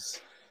game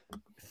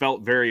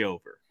felt very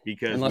over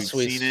because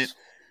we've seen it.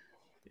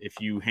 If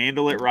you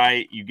handle it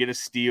right, you get a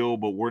steal,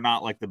 but we're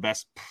not like the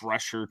best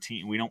pressure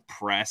team. We don't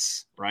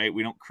press, right?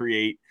 We don't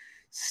create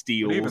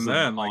steals. But even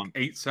then, like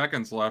 8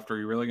 seconds left, are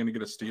you really going to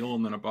get a steal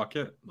and then a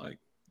bucket? Like,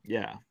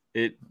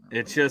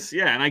 it's just,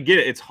 and I get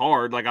it. It's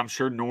hard. Like I'm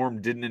sure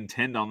Norm didn't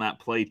intend on that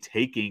play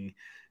taking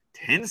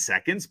 10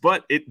 seconds,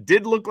 but it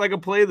did look like a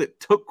play that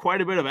took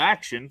quite a bit of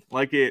action.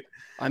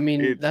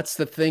 That's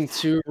the thing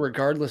too,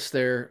 regardless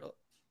there.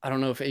 I don't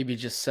know if AB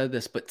just said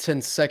this, but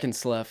 10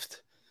 seconds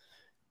left.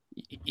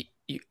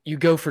 You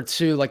go for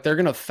 2, like they're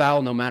gonna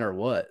foul no matter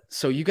what.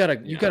 So you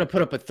gotta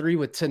put up a 3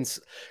 with 10,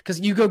 because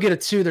you go get a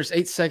 2. There's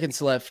 8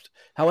 seconds left.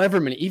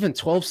 However many, even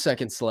 12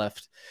 seconds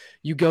left.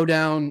 You go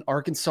down.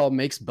 Arkansas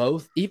makes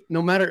both.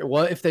 No matter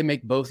what, if they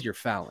make both, you're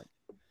fouling.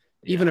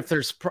 Even if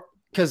there's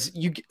because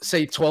you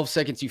say 12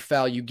 seconds, you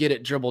foul. You get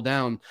it, dribble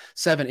down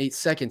 7-8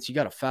 seconds, you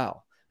got to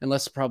foul.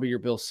 Unless probably your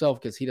Bill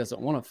Self because he doesn't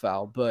want to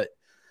foul. But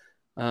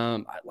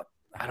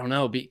I don't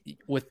know.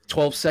 With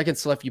 12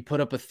 seconds left, you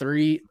put up a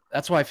 3.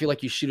 That's why I feel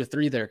like you shoot a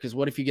 3 there. Because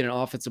what if you get an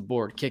offensive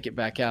board, kick it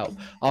back out?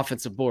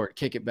 Offensive board,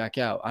 kick it back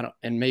out.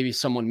 And maybe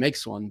someone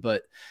makes one,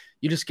 but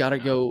you just got to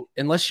go.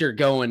 Unless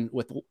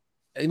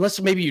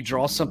maybe you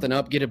draw something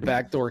up, get a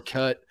backdoor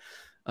cut,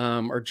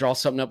 or draw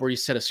something up where you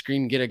set a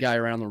screen, get a guy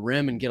around the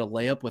rim, and get a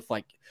layup with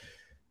like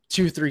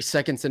 2-3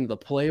 seconds into the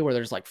play where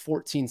there's like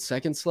 14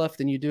 seconds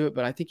left, and you do it.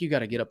 But I think you got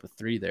to get up a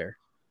 3 there.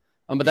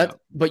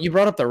 But you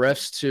brought up the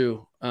refs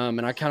too,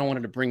 and I kind of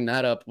wanted to bring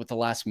that up with the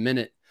last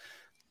minute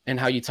and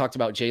how you talked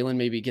about Jalen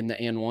maybe getting the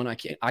and 1.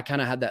 I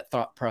kind of had that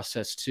thought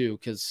process too,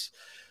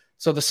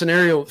 so the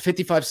scenario,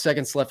 55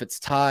 seconds left, it's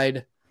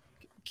tied.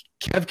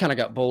 Kev kind of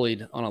got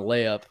bullied on a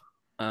layup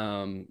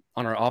on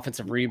our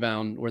offensive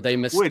rebound where they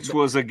missed, which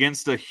was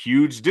against a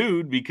huge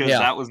dude because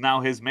that was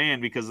now his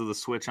man because of the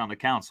switch on the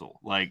council.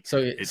 Like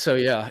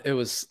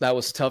that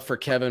was tough for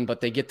Kevin,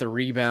 but they get the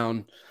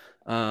rebound.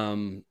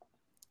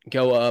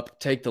 Go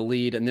up, take the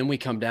lead, and then we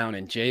come down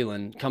and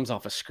Jalen comes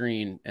off a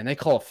screen and they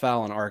call a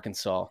foul on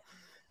Arkansas.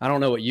 I don't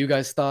know what you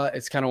guys thought.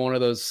 It's kind of one of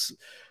those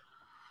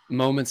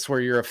moments where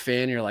you're a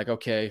fan, you're like,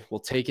 okay, we'll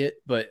take it.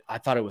 But I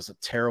thought it was a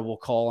terrible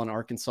call on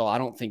Arkansas. I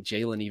don't think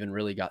Jalen even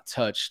really got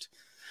touched,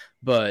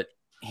 but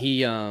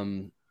he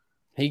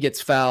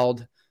gets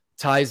fouled,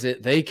 ties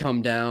it. They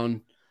come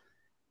down.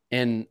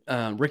 And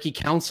Ricky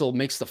Council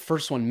makes the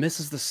first one,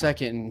 misses the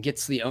second, and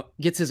gets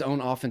his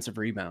own offensive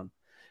rebound.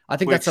 I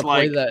think that's a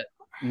play that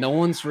no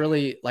one's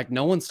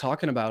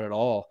talking about at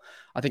all.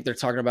 I think they're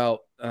talking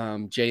about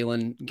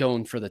Jalen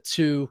going for the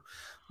 2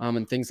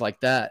 and things like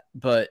that.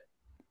 But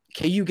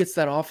KU gets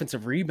that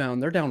offensive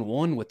rebound. They're down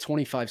 1 with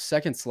 25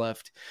 seconds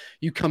left.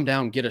 You come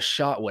down, get a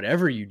shot,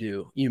 whatever you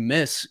do. You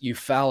miss, you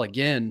foul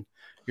again.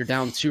 You're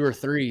down 2 or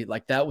 3.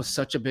 Like, that was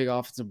such a big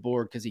offensive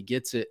board because he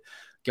gets it,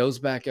 goes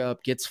back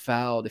up, gets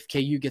fouled. If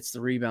KU gets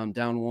the rebound,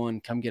 down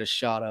 1, come get a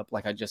shot up,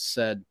 like I just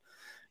said,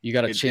 you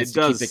got a chance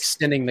to keep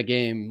extending the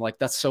game. Like,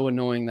 that's so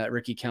annoying that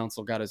Ricky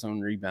Council got his own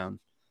rebound.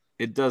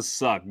 It does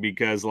suck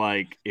because,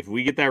 like, if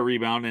we get that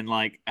rebound and,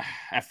 like,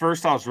 at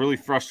first I was really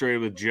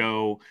frustrated with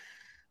Joe,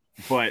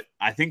 but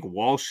I think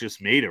Walsh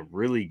just made a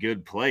really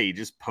good play. He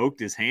just poked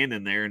his hand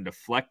in there and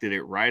deflected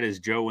it right as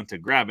Joe went to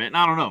grab it. And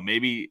I don't know,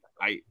 maybe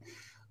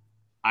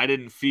I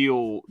didn't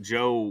feel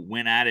Joe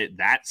went at it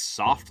that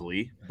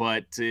softly,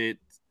 but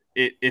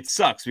it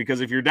sucks because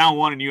if you're down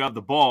 1 and you have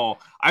the ball,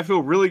 I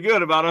feel really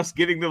good about us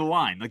getting to the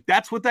line. Like,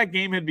 that's what that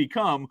game had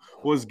become,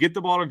 was get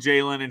the ball to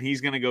Jalen and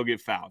he's going to go get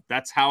fouled.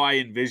 That's how I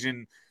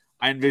envision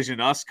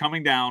us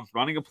coming down,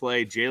 running a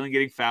play, Jalen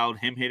getting fouled,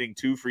 him hitting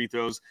 2 free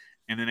throws,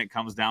 and then it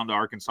comes down to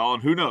Arkansas.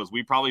 And who knows,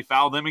 we probably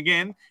foul them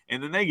again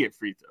and then they get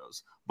free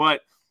throws.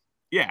 But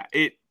yeah,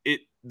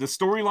 the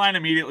storyline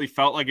immediately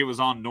felt like it was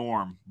on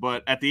Norm.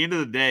 But at the end of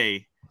the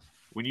day,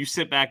 when you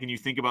sit back and you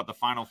think about the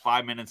final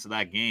 5 minutes of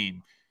that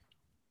game,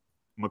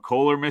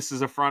 McCullough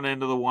misses a front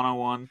end of the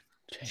 1-on-1.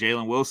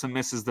 Jalen Wilson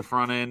misses the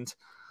front end.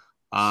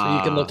 So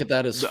you can look at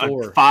that as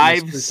 4. A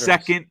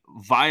 5-second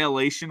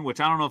violation, which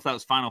I don't know if that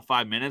was final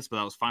 5 minutes, but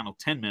that was final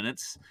 10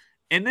 minutes.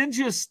 And then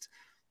just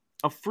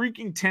a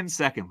freaking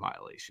 10-second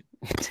violation.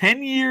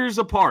 10 years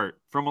apart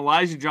from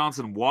Elijah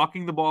Johnson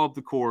walking the ball up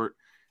the court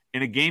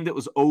in a game that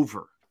was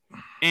over.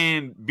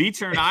 And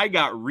Beecher and I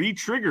got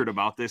re-triggered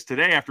about this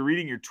today after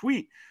reading your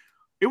tweet.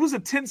 It was a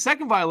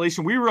 10-second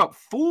violation. We were up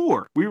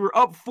 4. We were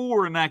up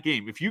 4 in that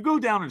game. If you go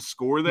down and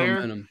score there,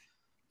 momentum.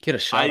 Get a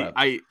shot up.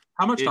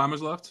 How much time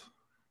is left?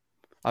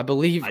 I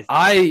believe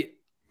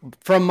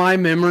from my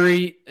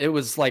memory, it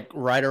was like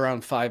right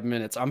around 5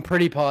 minutes. I'm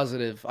pretty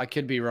positive. I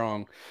could be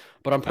wrong,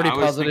 but I'm pretty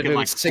positive it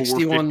was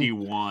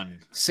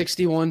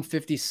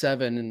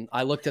 61-57. And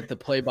I looked at the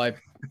play-by.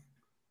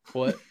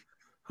 What?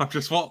 I'm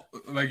just,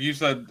 like you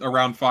said,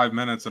 around 5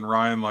 minutes, and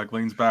Ryan like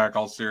leans back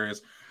all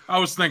serious. I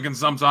was thinking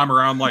sometime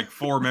around like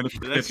 4 minutes,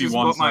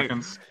 51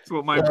 seconds. That's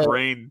what my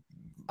brain.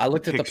 I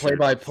looked at the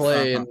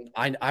play-by-play,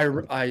 and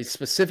I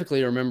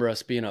specifically remember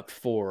us being up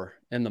 4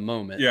 in the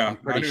moment. Yeah, I'm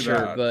pretty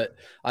sure. But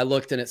I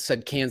looked and it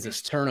said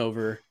Kansas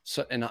turnover.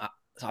 So, and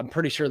I'm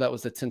pretty sure that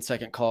was the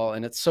 10-second call.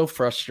 And it's so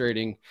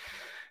frustrating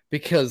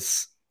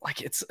because,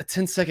 like, it's a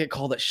 10-second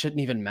call that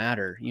shouldn't even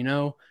matter, you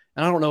know?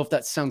 And I don't know if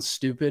that sounds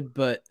stupid,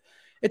 but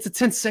it's a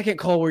 10-second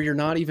call where you're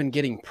not even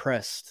getting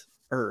pressed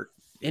or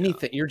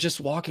anything. You're just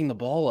walking the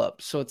ball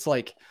up. So it's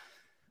like,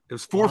 it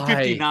was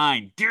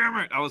 4:59. Damn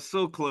it. I was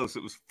so close.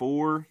 It was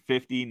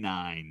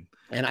 4:59.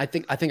 And I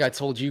think I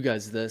told you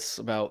guys this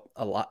about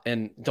a lot.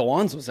 And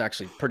DeWan's was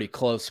actually pretty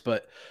close,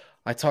 but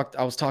I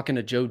was talking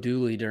to Joe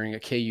Dooley during a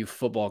KU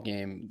football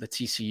game, the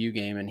TCU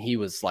game, and he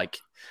was like,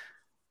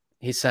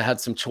 had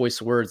some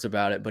choice words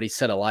about it, but he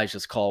said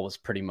Elijah's call was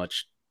pretty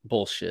much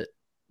bullshit.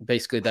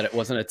 Basically that it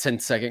wasn't a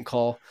 10-second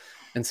call.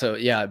 And so,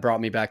 yeah, it brought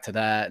me back to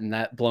that and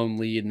that blown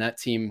lead. And that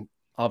team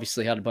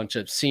obviously had a bunch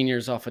of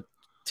seniors off a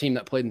team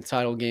that played in the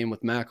title game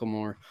with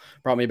Macklemore.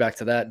 Brought me back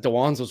to that.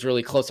 DeWan's was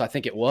really close. I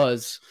think it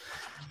was.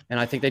 And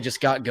I think they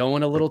just got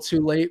going a little too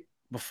late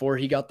before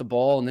he got the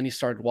ball. And then he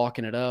started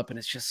walking it up. And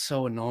it's just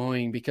so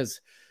annoying because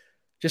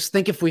just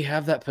think if we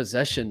have that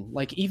possession,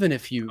 like even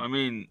if you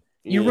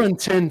run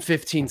 10,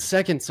 15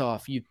 seconds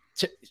off,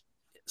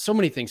 so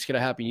many things could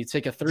have happened. You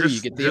take a 3,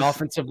 you get the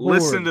offensive board.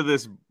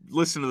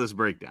 Listen to this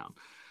breakdown.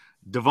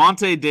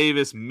 Devontae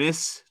Davis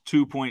missed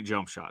 2-point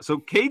jump shot. So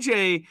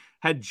KJ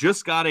had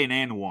just got an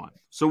and 1.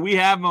 So we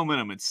have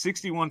momentum. It's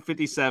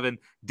 61-57.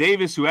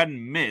 Davis, who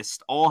hadn't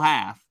missed all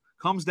half,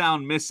 comes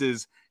down,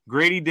 misses.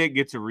 Grady Dick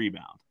gets a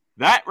rebound.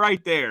 That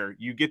right there,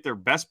 you get their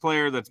best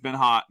player that's been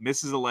hot,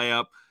 misses a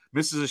layup,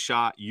 misses a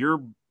shot.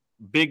 Your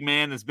big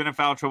man that's been in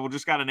foul trouble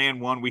just got an and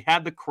 1. We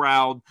had the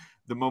crowd.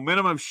 The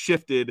momentum have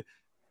shifted.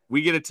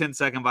 We get a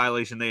 10-second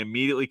violation. They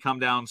immediately come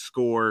down,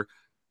 score.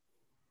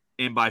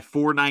 And by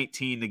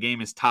 4:19, the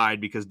game is tied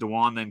because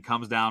DeWan then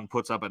comes down,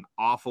 puts up an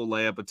awful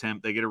layup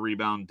attempt. They get a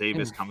rebound.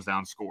 Davis comes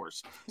down,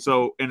 scores.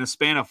 So in a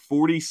span of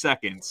 40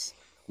 seconds,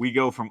 we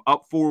go from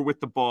up 4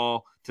 with the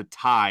ball to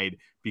tied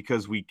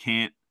because we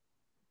can't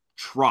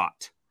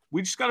trot.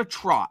 We just got to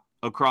trot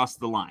across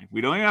the line.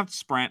 We don't even have to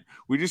sprint.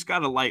 We just got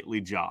to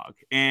lightly jog.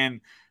 And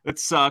that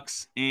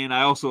sucks. And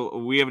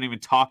we haven't even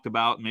talked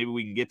about, maybe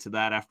we can get to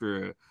that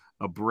after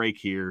a break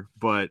here,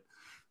 but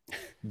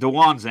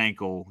DeWan's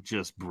ankle,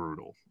 just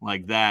brutal.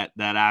 Like that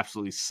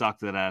absolutely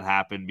sucked that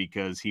happened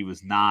because he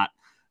was not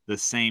the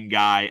same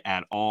guy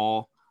at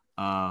all.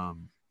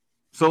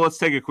 So let's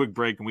take a quick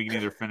break and we can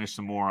either finish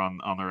some more on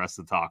the rest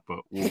of the talk,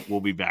 but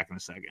we'll be back in a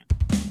second.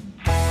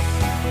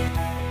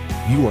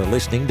 You are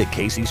listening to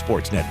KC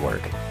Sports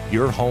Network,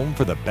 your home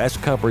for the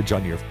best coverage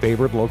on your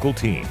favorite local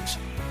teams.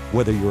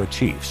 Whether you're a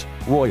Chiefs,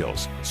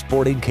 Royals,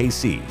 Sporting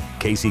KC,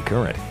 KC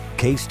Current,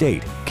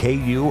 K-State,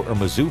 KU, or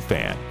Mizzou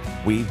fan,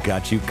 we've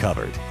got you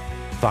covered.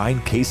 Find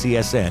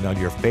KCSN on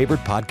your favorite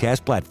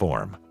podcast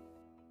platform.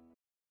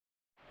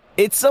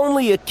 It's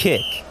only a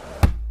kick,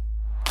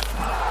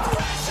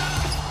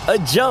 a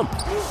jump,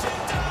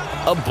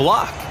 a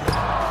block.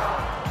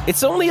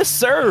 It's only a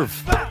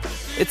serve.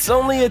 It's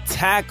only a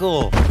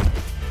tackle,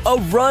 a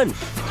run.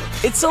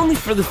 It's only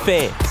for the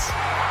fans.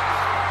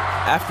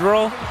 After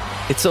all,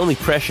 it's only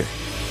pressure.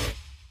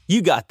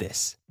 You got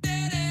this.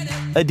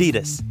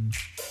 Adidas.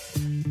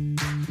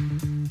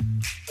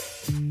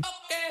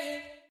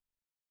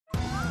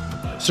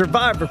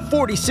 Survivor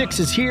 46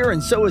 is here,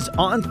 and so is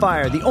On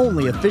Fire, the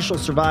only official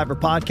Survivor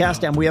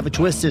podcast, and we have a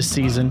twist this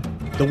season.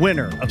 The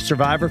winner of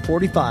Survivor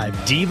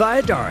 45, Dee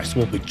Valladares,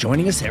 will be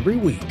joining us every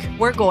week.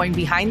 We're going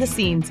behind the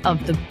scenes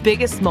of the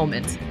biggest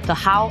moments, the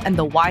how and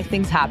the why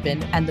things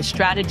happen, and the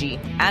strategy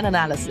and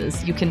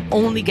analysis you can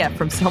only get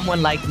from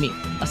someone like me,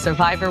 a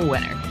Survivor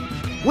winner.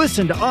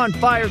 Listen to On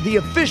Fire, the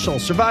official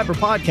Survivor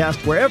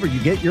podcast, wherever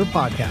you get your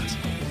podcasts.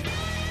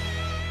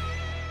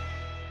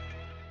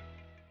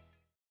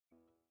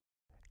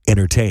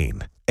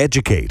 Entertain,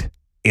 educate,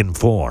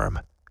 inform.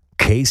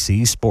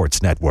 KC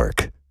Sports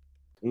Network.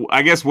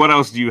 I guess what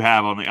else do you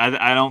have on the?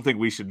 I don't think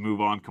we should move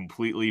on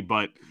completely,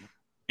 but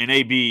in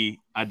AB,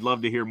 I'd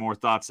love to hear more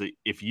thoughts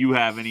if you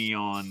have any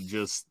on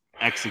just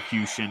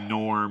execution,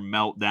 norm,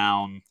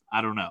 meltdown.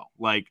 I don't know.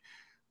 Like,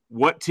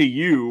 what to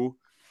you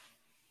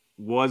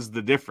was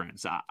the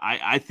difference?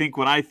 I think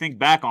when I think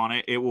back on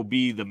it, it will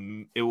be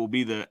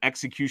the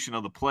execution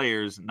of the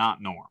players, not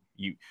norm.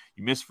 You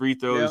miss free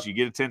throws, You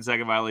get a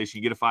 10-second violation,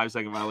 you get a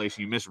 5-second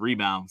violation, you miss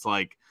rebounds.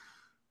 Like,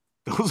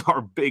 those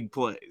are big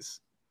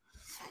plays.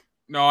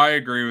 No, I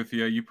agree with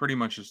you. You pretty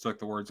much just took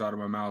the words out of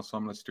my mouth, so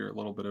I'm going to steer a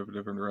little bit of a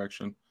different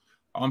direction.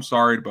 I'm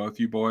sorry to both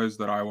you boys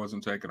that I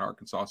wasn't taking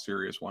Arkansas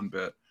serious one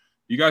bit.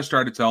 You guys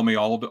tried to tell me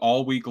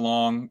all week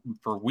long,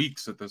 for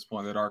weeks at this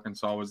point, that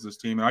Arkansas was this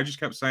team, and I just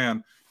kept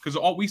saying, because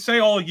we say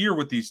all year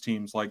with these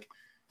teams, like,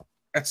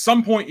 at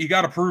some point, you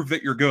got to prove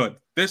that you're good.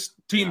 This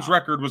team's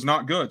record was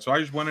not good. So I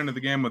just went into the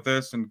game with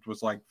this and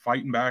was like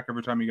fighting back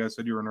every time you guys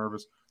said you were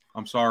nervous.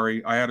 I'm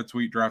sorry. I had a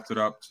tweet drafted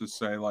up to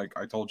say, like,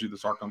 I told you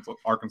this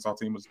Arkansas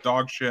team was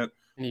dog shit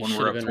when we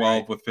were up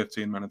 12 with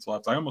 15 minutes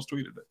left. I almost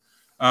tweeted it.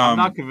 I'm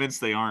not convinced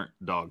they aren't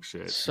dog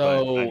shit.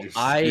 So it's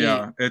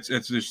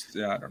just,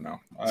 I don't know.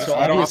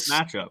 I don't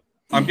matchup.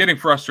 I'm getting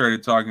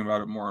frustrated talking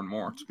about it more and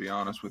more, to be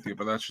honest with you,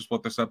 but that's just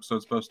what this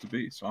episode's supposed to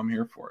be. So I'm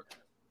here for it.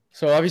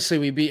 So obviously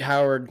we beat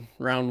Howard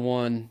round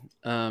one.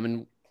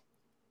 And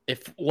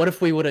what if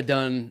we would have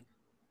done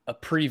a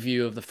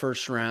preview of the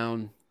first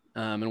round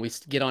and we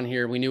get on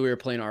here, we knew we were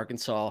playing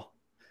Arkansas,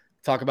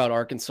 talk about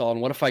Arkansas. And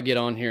what if I get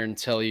on here and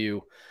tell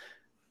you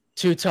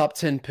 2 top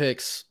 10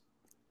 picks,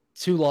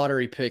 2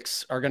 lottery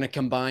picks are going to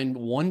combine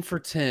 1 for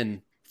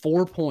 10,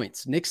 4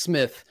 points. Nick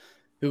Smith,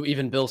 who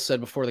even Bill said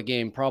before the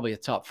game, probably a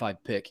top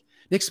 5 pick.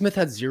 Nick Smith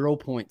had 0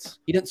 points.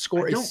 He didn't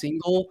score a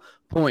single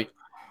point.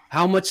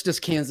 How much does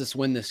Kansas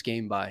win this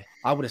game by?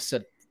 I would have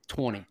said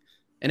 20.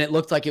 And it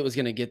looked like it was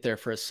going to get there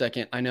for a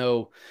second. I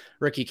know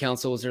Ricky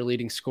Council was their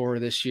leading scorer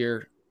this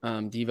year.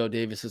 Devo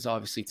Davis is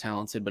obviously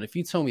talented. But if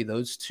you tell me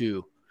those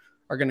 2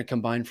 are going to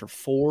combine for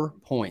 4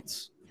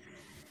 points,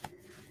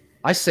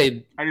 I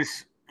say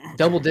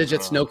double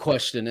digits, no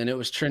question. And it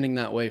was trending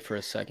that way for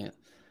a second.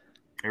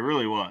 It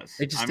really was.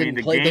 They just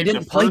didn't play. They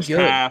didn't play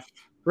good.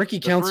 Ricky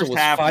Council was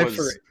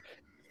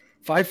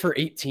 5 for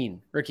 18.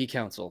 Ricky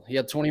Council. He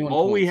had 21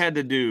 All points. we had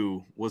to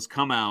do was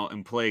come out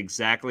and play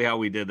exactly how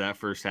we did that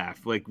first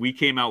half. Like, we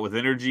came out with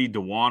energy.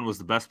 DeJuan was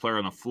the best player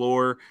on the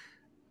floor.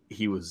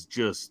 He was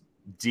just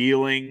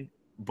dealing.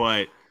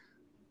 But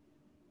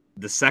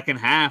the second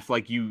half,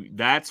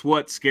 that's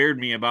what scared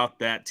me about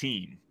that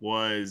team,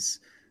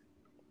 was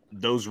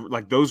those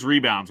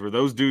rebounds where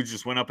those dudes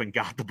just went up and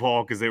got the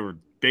ball because they were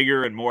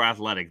bigger and more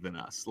athletic than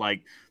us.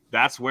 Like,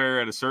 that's where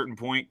at a certain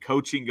point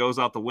coaching goes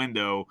out the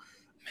window.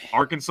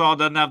 Arkansas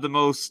doesn't have the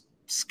most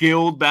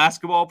skilled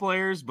basketball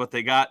players, but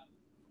they got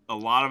a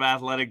lot of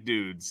athletic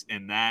dudes,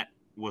 and that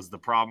was the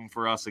problem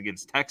for us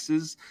against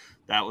Texas.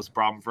 That was the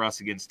problem for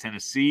us against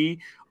Tennessee.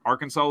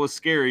 Arkansas was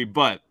scary,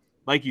 but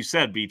like you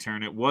said,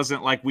 B-Turn, it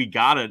wasn't like we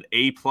got an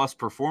A-plus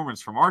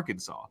performance from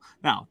Arkansas.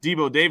 Now,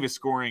 Devo Davis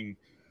scoring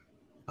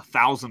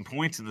 1,000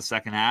 points in the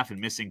second half and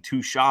missing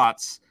 2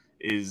 shots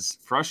is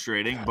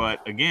frustrating,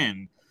 but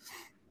again,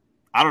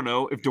 I don't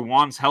know. If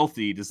DeJuan's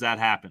healthy, does that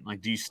happen?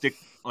 Like, do you stick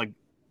 – like,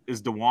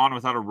 is DeJuan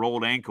without a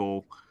rolled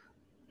ankle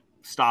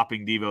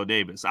stopping Devo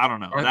Davis? I don't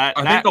know. I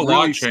think a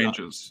lot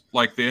changes,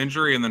 like the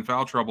injury and then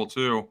foul trouble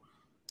too,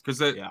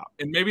 because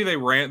and maybe they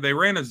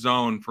ran a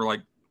zone for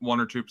like 1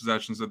 or 2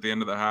 possessions at the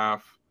end of the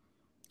half,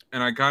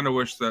 and I kind of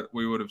wish that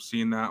we would have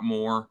seen that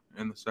more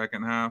in the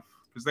second half,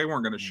 because they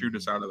weren't going to shoot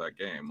us out of that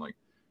game. Like,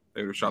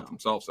 they would have shot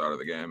themselves out of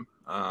the game.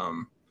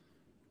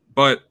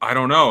 But I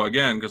don't know,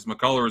 again, because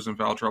McCullough was in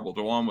foul trouble.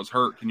 DeJuan was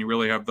hurt. Can you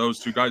really have those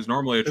two guys?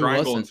 Normally a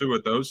triangle and two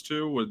with those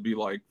two would be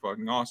like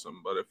fucking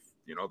awesome. But if,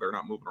 they're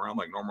not moving around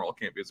like normal, it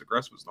can't be as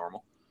aggressive as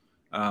normal.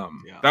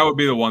 That would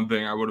be the one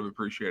thing I would have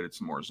appreciated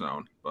some more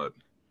zone. But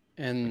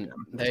again,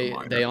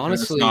 they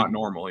honestly, it's not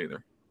normal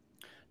either.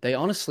 They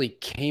honestly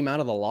came out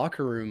of the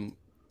locker room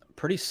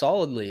pretty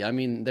solidly. I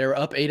mean, they were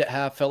up 8 at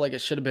half, felt like it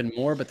should have been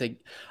more, but I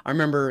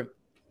remember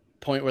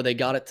point where they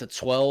got it to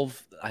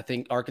 12. I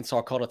think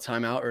Arkansas called a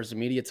timeout, or it was a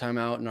media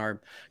timeout, and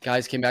our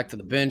guys came back to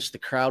the bench. The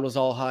crowd was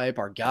all hype.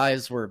 Our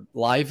guys were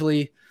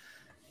lively.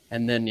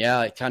 And then,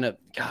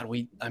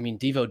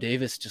 Devo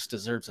Davis just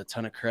deserves a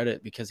ton of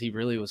credit because he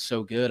really was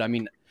so good. I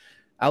mean,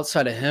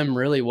 outside of him,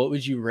 really, what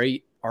would you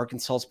rate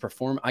Arkansas's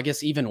performance? I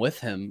guess even with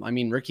him, I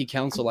mean, Ricky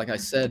Council, like I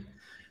said,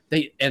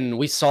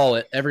 we saw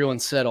it. Everyone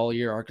said all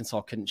year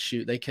Arkansas couldn't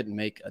shoot. They couldn't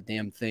make a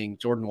damn thing.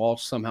 Jordan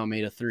Walsh somehow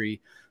made a 3,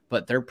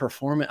 but their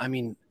performance, I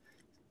mean,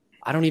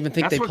 I don't even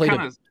think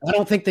I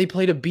don't think they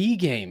played a B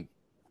game.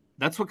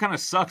 That's what kind of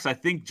sucks. I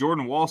think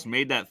Jordan Walsh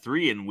made that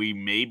 3 and we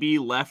maybe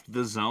left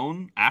the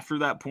zone after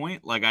that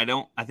point. Like, I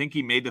think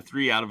he made the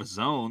 3 out of a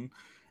zone,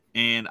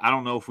 and I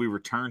don't know if we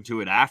returned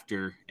to it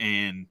after.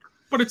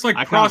 But it's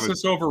like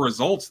process over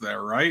results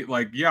there, right?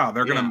 Like, yeah,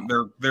 they're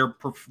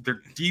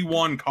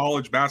D1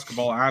 college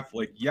basketball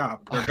athlete. Yeah,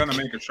 they're gonna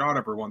make a shot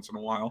every once in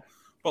a while.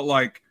 But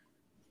like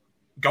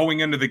going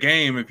into the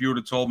game, if you would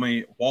have told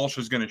me Walsh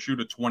is gonna shoot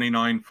a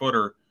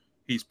 29-footer,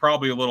 he's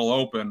probably a little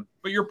open,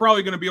 but you're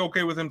probably gonna be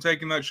okay with him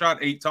taking that shot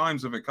 8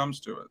 times if it comes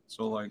to it.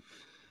 So like,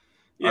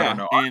 I don't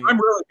know. I'm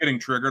really getting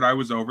triggered. I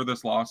was over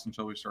this loss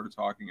until we started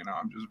talking, and now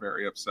I'm just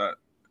very upset.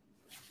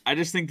 I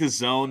just think the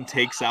zone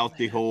takes out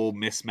the whole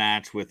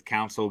mismatch with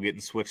Council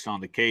getting switched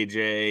on to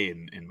KJ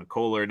and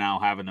McCullough now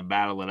having to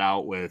battle it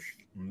out with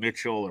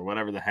Mitchell or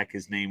whatever the heck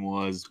his name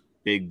was,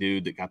 big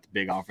dude that got the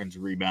big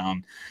offensive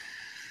rebound.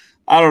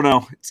 I don't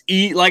know.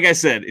 Like I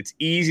said, it's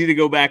easy to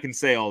go back and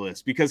say all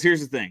this because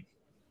here's the thing.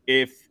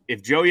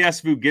 If Joe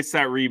Yesufu gets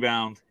that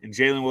rebound and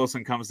Jalen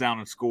Wilson comes down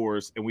and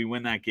scores and we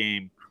win that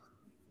game,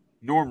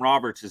 Norm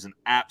Roberts is an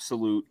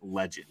absolute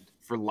legend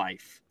for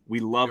life. We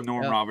love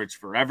Norm Roberts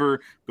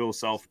forever. Bill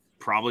Self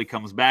probably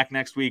comes back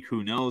next week.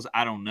 Who knows?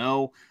 I don't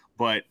know.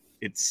 But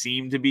it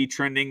seemed to be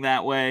trending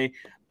that way.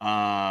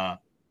 Norm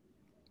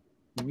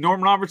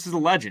Roberts is a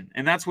legend.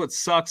 And that's what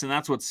sucks. And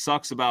that's what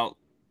sucks about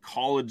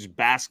college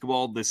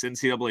basketball, this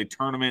NCAA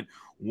tournament.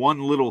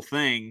 One little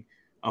thing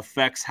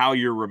affects how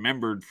you're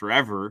remembered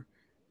forever.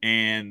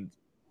 And,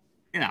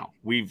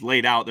 we've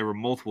laid out there were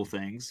multiple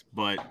things.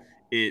 But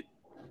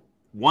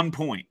 1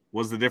 point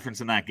was the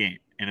difference in that game.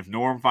 And if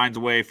Norm finds a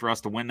way for us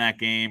to win that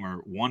game or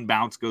one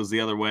bounce goes the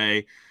other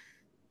way,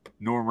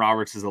 Norm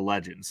Roberts is a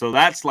legend. So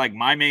that's like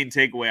my main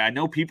takeaway. I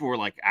know people were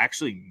like,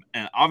 actually,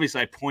 and obviously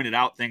I pointed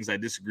out things I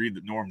disagreed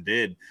that Norm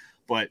did,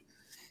 but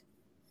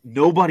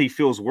nobody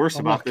feels worse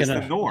about this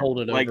than Norm.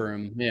 Hold it over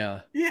him. Yeah.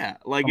 Yeah.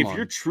 Like if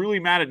you're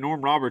truly mad at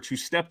Norm Roberts, who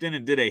stepped in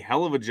and did a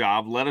hell of a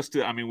job, we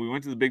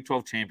went to the Big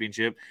 12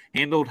 championship,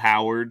 handled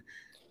Howard,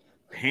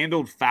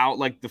 handled foul.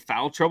 Like the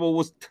foul trouble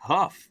was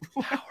tough.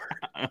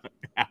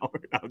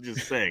 Howard, I'm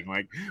just saying,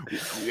 like,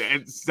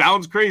 it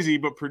sounds crazy,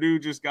 but Purdue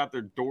just got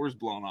their doors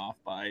blown off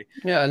by.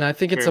 Yeah, and I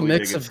think it's a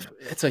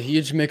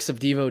huge mix of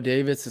Devo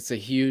Davis. It's a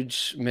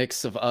huge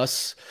mix of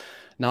us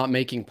not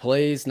making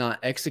plays, not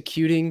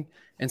executing.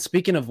 And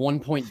speaking of 1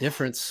 point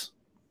difference,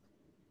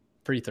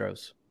 free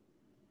throws.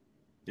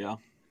 Yeah.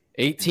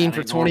 18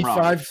 for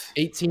 25,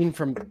 18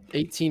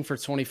 for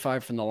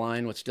 25 from the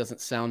line, which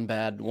doesn't sound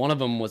bad. One of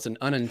them was an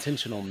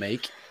unintentional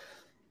make.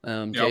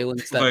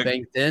 Jalen's that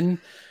banked in.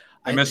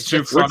 I missed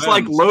 2 front ends. It's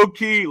like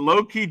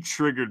low-key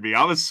triggered me.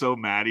 I was so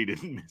mad he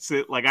didn't miss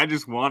it. Like I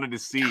just wanted to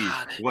see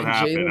what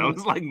happened. I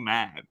was like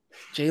mad.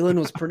 Jalen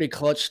was pretty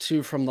clutch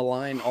too from the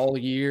line all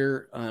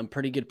year.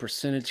 Pretty good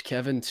percentage.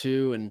 Kevin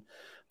too. And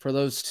for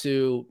those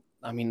two,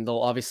 I mean, they'll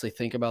obviously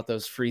think about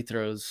those free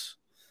throws.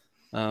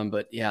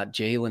 But yeah,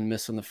 Jalen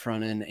missing the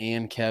front end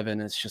and Kevin,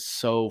 it's just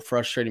so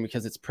frustrating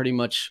because it's pretty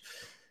much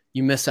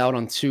you miss out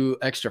on 2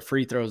 extra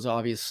free throws.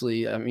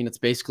 Obviously, I mean, it's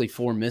basically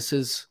 4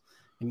 misses.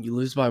 And you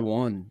lose by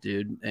 1,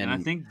 dude. And I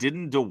think,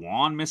 didn't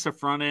DeJuan miss a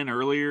front end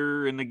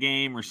earlier in the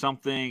game or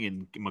something?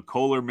 And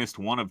McCullough missed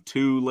 1 of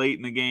 2 late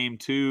in the game,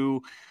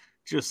 too.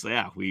 Just,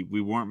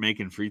 we weren't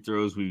making free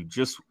throws.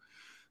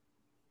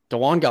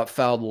 DeJuan got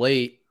fouled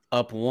late,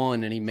 up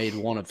 1, and he made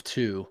 1 of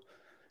 2.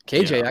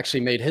 KJ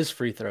actually made his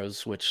free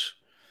throws, which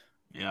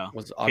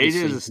was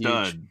obviously KJ is a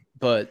stud.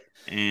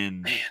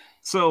 Huge,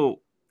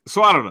 so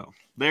I don't know.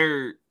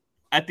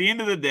 At the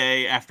end of the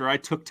day, after I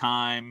took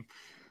time,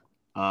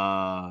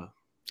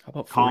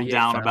 calmed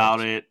down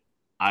about it.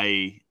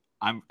 I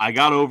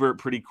got over it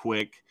pretty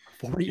quick.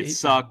 It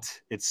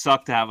sucked. It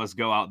sucked to have us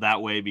go out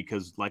that way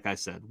because, like I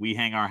said, we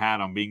hang our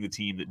hat on being the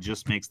team that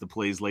just makes the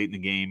plays late in the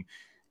game.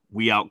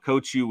 We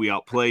outcoach you. We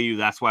outplay you.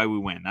 That's why we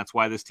win. That's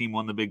why this team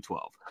won the Big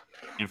 12.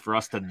 And for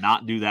us to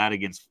not do that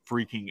against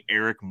freaking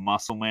Eric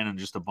Musselman and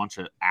just a bunch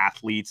of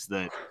athletes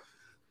that,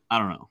 I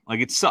don't know. Like,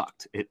 it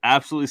sucked. It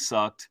absolutely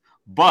sucked.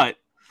 But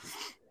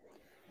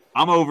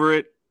I'm over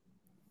it.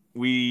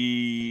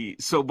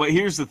 But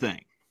here's the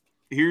thing.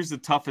 Here's the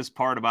toughest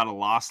part about a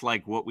loss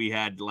like what we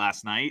had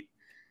last night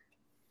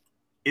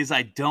is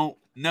I don't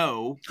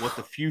know what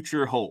the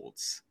future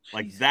holds.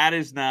 Like that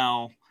is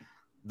now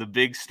the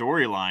big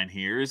storyline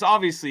here is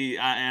obviously,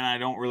 and I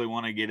don't really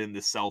want to get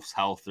into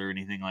self-health or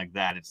anything like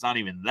that. It's not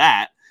even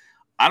that.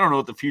 I don't know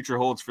what the future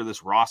holds for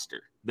this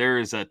roster. There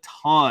is a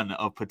ton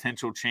of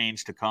potential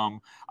change to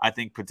come. I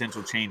think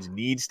potential change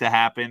needs to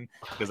happen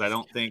because I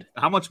don't think –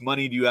 how much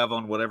money do you have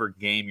on whatever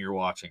game you're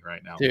watching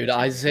right now? Dude,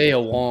 Isaiah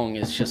Wong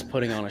is just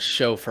putting on a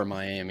show for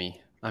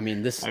Miami.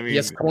 He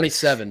has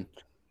 27.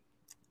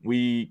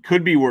 We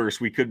could be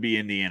worse. We could be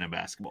Indiana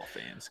basketball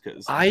fans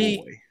because I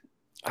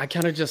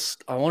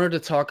wanted to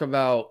talk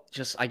about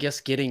just, I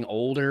guess, getting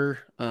older.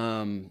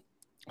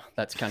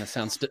 That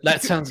sounds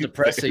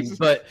depressing,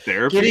 but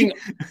therapy.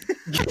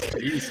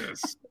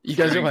 Jesus, you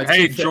guys are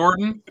my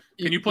Jordan.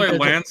 Can you play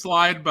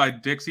Landslide by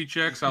Dixie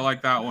Chicks? I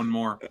like that one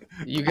more.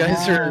 You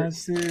guys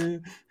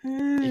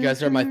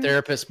are my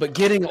therapist, but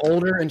getting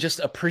older and just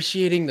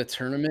appreciating the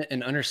tournament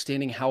and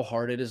understanding how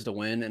hard it is to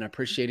win and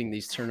appreciating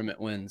these tournament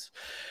wins.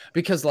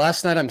 Because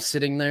last night I'm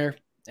sitting there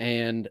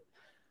and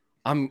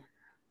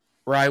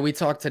we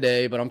talked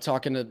today, but I'm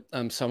talking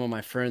to some of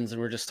my friends and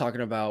we're just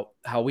talking about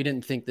how we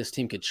didn't think this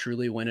team could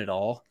truly win it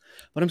all.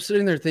 But I'm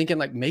sitting there thinking,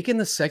 like, making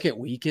the second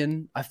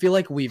weekend, I feel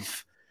like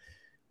we've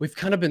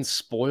kind of been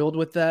spoiled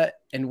with that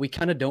and we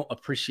kind of don't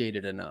appreciate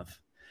it enough.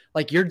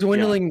 Like you're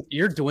dwindling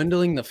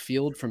the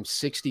field from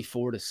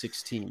 64 to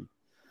 16.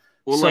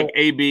 Well, so like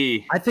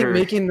AB, I think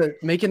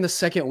making the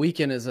second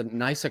weekend is a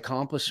nice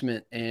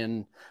accomplishment,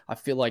 and I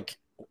feel like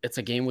it's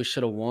a game we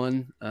should have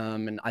won.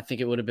 And I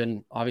think it would have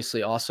been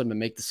obviously awesome to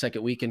make the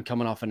second weekend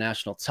coming off a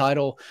national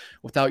title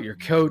without your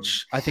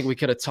coach. I think we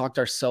could have talked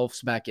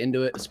ourselves back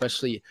into it,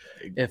 especially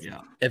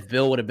if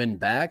Bill would have been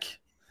back.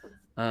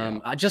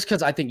 Just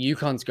because I think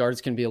UConn's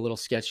guards can be a little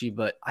sketchy,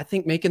 but I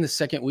think making the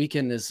second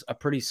weekend is a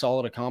pretty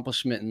solid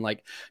accomplishment. And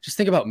like, just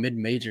think about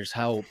mid-majors,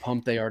 how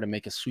pumped they are to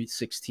make a Sweet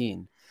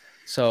 16.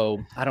 So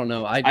I don't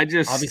know. I'm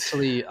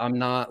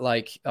not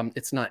like,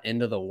 it's not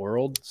end of the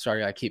world.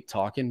 Sorry, I keep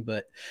talking,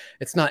 but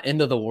it's not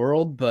end of the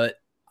world, but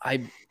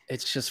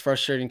it's just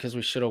frustrating because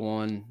we should have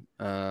won.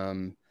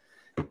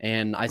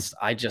 And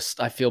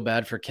I feel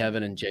bad for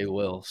Kevin and Jay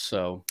Will.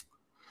 So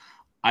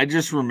I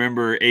just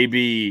remember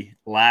AB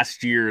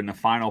last year in the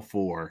Final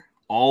Four,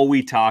 all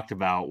we talked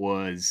about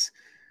was,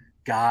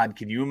 God,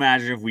 can you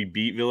imagine if we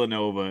beat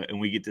Villanova and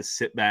we get to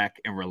sit back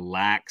and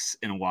relax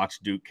and watch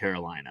Duke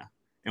Carolina?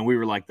 And we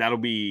were like, that'll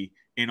be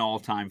an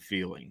all-time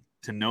feeling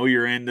to know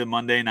you're into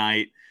Monday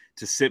night,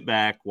 to sit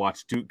back,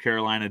 watch Duke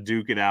Carolina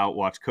duke it out,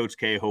 watch Coach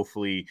K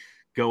hopefully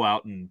go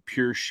out in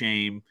pure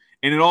shame.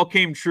 And it all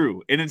came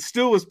true. And it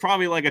still was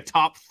probably like a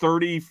top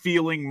 30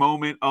 feeling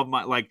moment of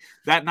my, like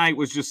that night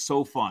was just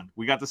so fun.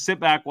 We got to sit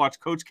back, watch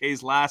Coach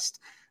K's last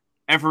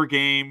ever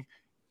game.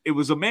 It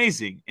was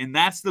amazing. And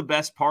that's the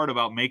best part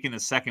about making a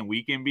second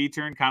weekend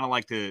B-turn. Kind of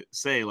like to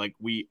say, like,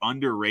 we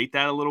underrate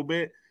that a little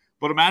bit.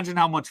 But imagine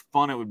how much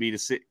fun it would be to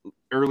sit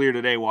earlier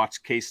today,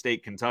 watch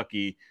K-State,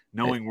 Kentucky,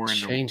 knowing we're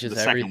in the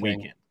second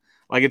weekend.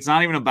 Like, it's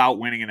not even about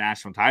winning a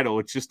national title.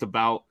 It's just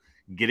about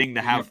getting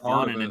to have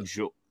fun and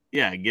enjoy.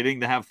 Yeah,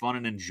 getting to have fun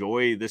and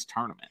enjoy this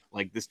tournament.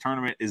 Like, this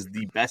tournament is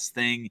the best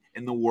thing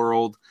in the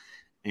world.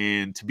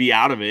 And to be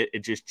out of it,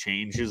 it just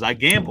changes. I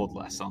gambled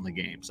less on the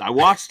games. I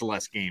watched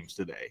less games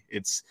today.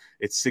 It's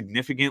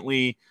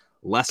significantly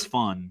less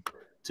fun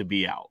to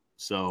be out.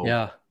 So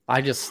yeah,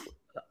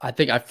 I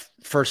think I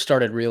first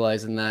started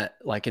realizing that,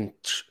 like,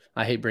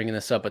 I hate bringing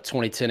this up, but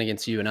 2010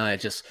 against UNI,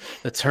 just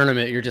the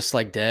tournament, you're just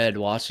like dead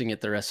watching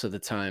it the rest of the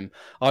time.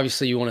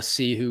 Obviously, you want to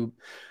see who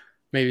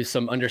maybe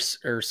some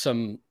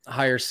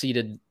higher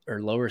seeded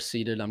or lower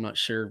seeded, I'm not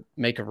sure,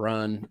 make a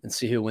run and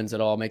see who wins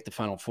it all, make the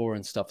Final Four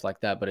and stuff like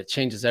that. But it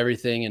changes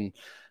everything. And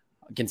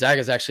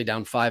Gonzaga's actually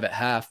down 5 at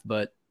half,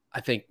 but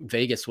I think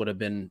Vegas would have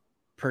been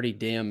pretty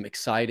damn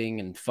exciting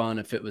and fun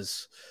if it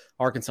was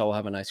Arkansas. Will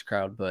have a nice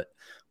crowd, but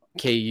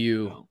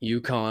KU,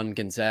 UConn,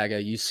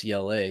 Gonzaga,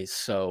 UCLA.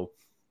 So,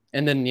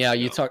 and then,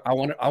 I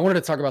wanted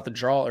to talk about the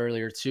draw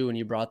earlier too. And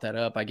you brought that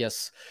up. I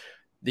guess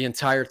the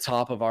entire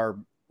top of our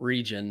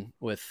region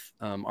with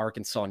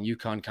Arkansas and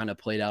UConn kind of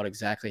played out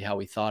exactly how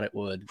we thought it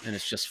would. And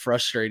it's just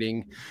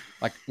frustrating.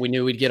 Like, we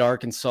knew we'd get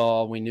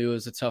Arkansas. We knew it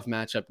was a tough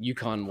matchup.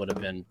 UConn would have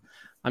been,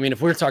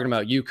 if we were talking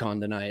about UConn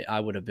tonight, I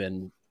would have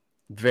been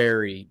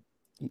very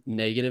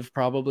negative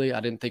probably. I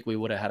didn't think we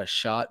would have had a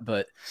shot,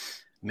 but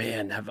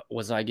man,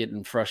 was I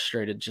getting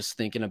frustrated just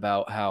thinking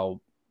about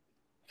how,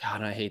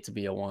 God, I hate to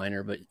be a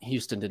whiner, but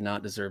Houston did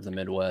not deserve the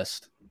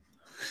Midwest.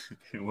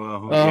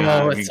 Well,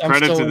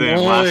 credit to them.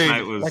 Last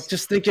night was like,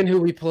 just thinking who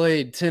we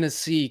played: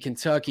 Tennessee,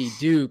 Kentucky,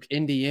 Duke,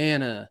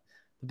 Indiana,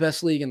 the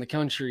best league in the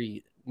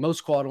country,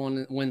 most quad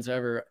wins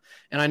ever.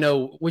 And I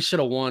know we should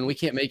have won. We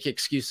can't make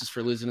excuses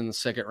for losing in the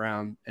second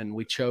round, and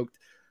we choked.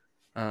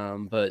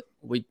 But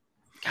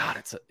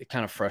it's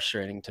kind of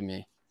frustrating to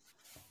me.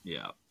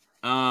 Yeah.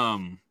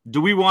 Do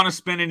we want to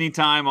spend any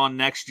time on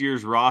next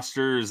year's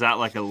roster? Or is that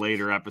like a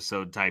later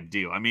episode type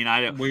deal?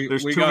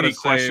 There's too many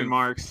question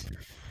marks.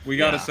 We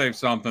got to save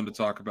something to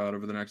talk about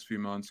over the next few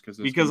months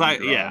because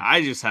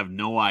I just have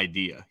no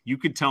idea. You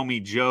could tell me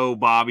Joe,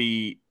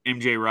 Bobby,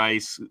 MJ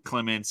Rice,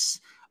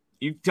 Clements.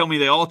 You tell me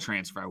they all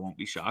transfer, I won't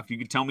be shocked. You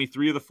could tell me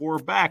 3 of the 4 are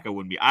back, I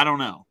wouldn't be. I don't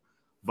know.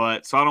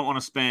 But so I don't want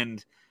to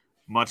spend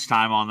much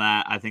time on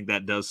that. I think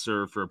that does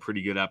serve for a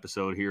pretty good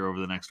episode here over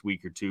the next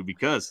week or two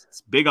because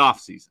it's big off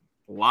season.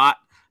 A lot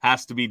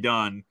has to be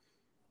done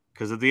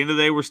because at the end of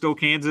the day, we're still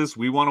Kansas.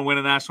 We want to win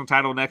a national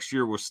title next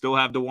year. We'll still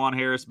have DeJuan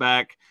Harris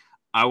back.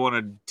 I want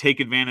to take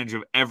advantage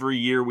of every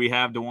year we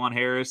have DeJuan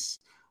Harris.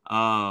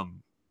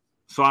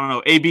 So I don't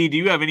know. AB, do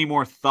you have any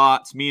more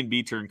thoughts? Me and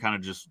B-Turn kind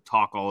of just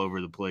talk all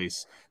over the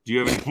place. Do you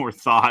have any more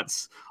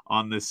thoughts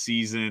on this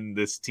season,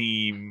 this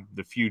team,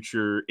 the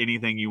future,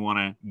 anything you want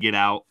to get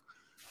out?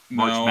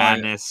 March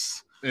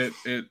Madness. We're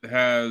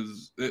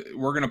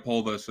going to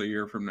pull this a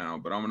year from now,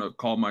 but I'm going to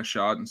call my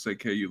shot and say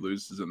KU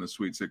loses in the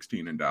Sweet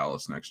 16 in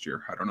Dallas next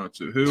year. I don't know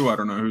to who. I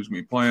don't know who's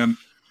going to be playing.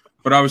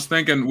 But I was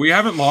thinking we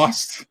haven't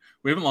lost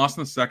in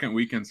the second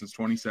weekend since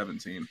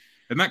 2017.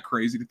 Isn't that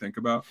crazy to think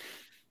about?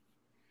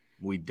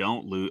 We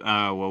don't lose.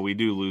 We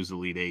do lose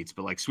Elite Eights,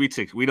 but like Sweet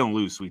Six, we don't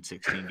lose Sweet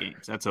 16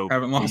 games. That's over.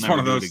 Haven't lost one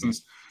of those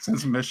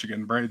since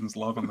Michigan. Braden's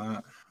loving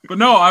that. But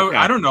no,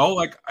 I don't know.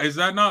 Like, is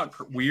that not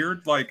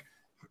weird? Like,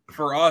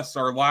 for us,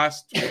 our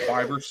last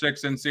 5 or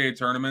 6 NCAA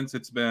tournaments,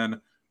 it's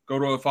been go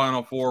to a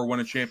Final Four, win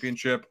a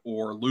championship,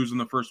 or lose in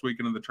the first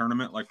weekend of the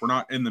tournament. Like, we're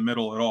not in the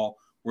middle at all.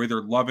 We're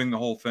either loving the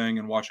whole thing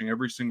and watching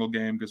every single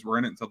game because we're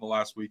in it until the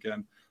last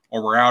weekend,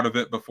 or we're out of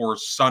it before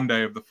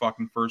Sunday of the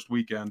fucking first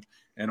weekend.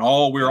 And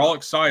we were all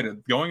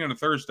excited. Going into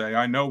Thursday,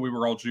 I know we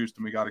were all juiced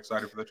and we got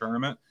excited for the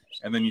tournament.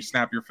 And then you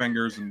snap your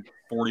fingers and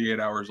 48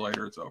 hours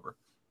later, it's over.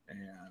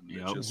 And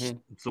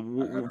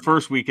the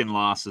first weekend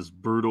loss is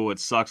brutal. It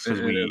sucks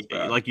because we,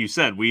 like you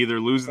said, we either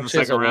lose in the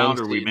second round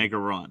or we make a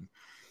run.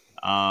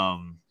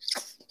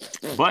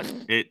 But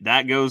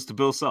that goes to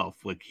Bill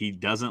Self. Like, he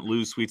doesn't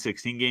lose Sweet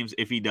 16 games.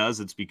 If he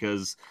does, it's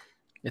because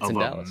of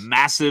a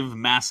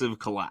massive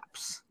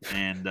collapse.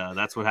 And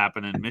that's what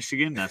happened in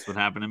Michigan. That's what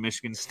happened in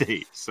Michigan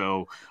State.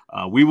 So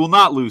we will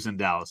not lose in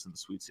Dallas in the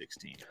Sweet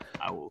 16.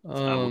 I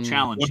will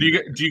challenge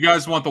you. Do you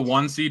guys want the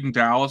 1 seed in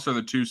Dallas or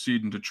the 2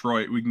 seed in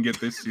Detroit? We can get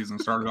this season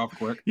started off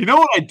quick. You know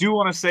what I do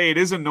want to say? It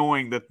is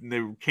annoying that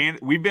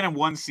we've been in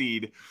 1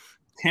 seed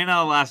 10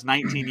 out of the last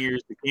 19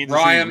 years. The Kansas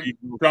Ryan, City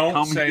don't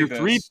come say here this.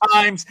 3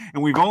 times,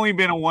 and we've only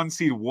been a 1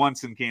 seed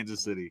once in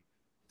Kansas City.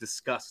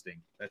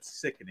 Disgusting.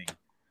 That's sickening.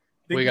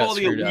 Think of all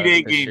the Elite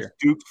Eight games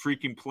Duke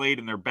freaking played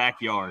in their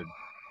backyard.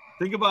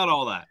 Think about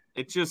all that.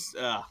 It just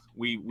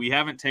we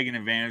haven't taken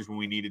advantage when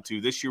we needed to.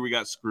 This year we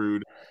got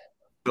screwed.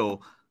 So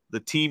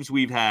the teams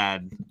we've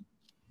had.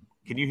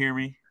 Can you hear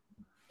me?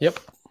 Yep.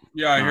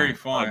 Yeah, I hear you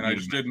fine. I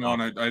just didn't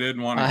want to. I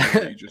didn't want to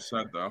hear what you just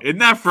said though. Isn't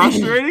that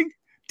frustrating?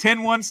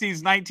 10-1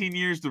 seeds, 19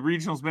 years. The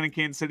regional's been in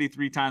Kansas City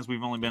 3 times.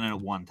 We've only been in it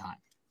 1 time.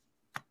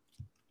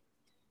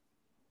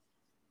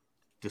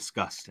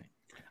 Disgusting.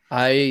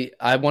 I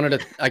wanted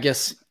to. I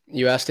guess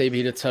you asked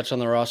AB to touch on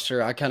the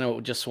roster. I kind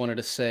of just wanted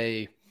to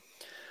say,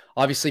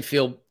 obviously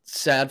feel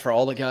sad for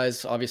all the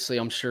guys. Obviously,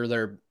 I'm sure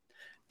they're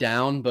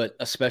down, but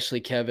especially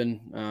Kevin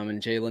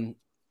and Jalen.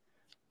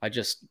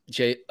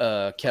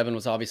 Kevin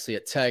was obviously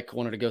at Tech,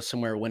 wanted to go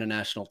somewhere, win a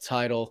national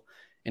title,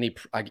 and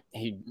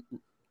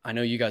I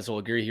know you guys will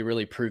agree, he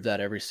really proved that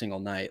every single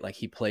night. Like,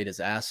 he played his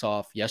ass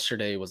off.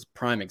 Yesterday was a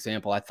prime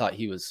example. I thought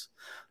he was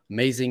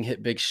amazing,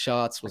 hit big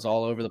shots, was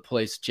all over the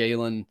place.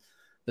 Jalen,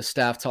 the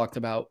staff talked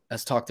about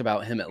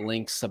him at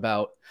Lynx,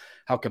 about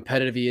how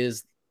competitive he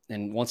is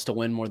and wants to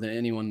win more than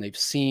anyone they've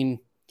seen.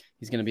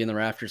 He's going to be in the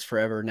rafters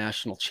forever,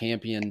 national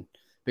champion,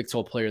 Big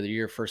 12 Player of the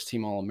Year, first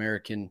team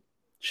All-American,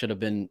 should have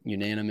been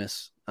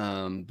unanimous.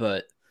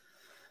 But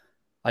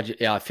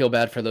I feel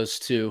bad for those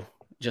two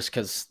just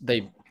because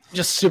they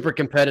just super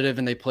competitive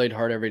and they played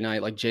hard every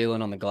night, like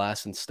Jalen on the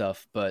glass and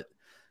stuff. But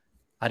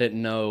I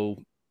didn't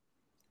know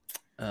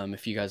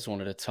if you guys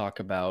wanted to talk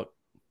about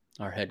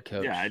our head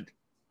coach. Yeah,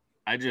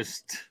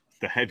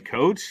 the head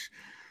coach,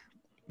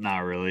 not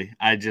really.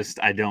 I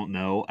don't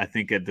know. I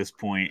think at this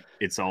point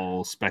it's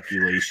all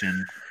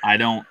speculation. I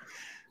don't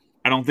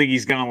think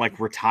he's gonna like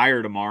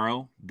retire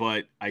tomorrow,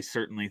 but I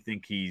certainly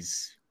think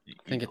he's.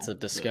 I think it's a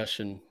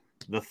discussion.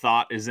 The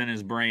thought is in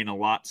his brain a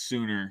lot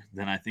sooner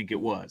than I think it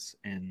was,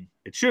 and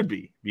it should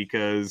be,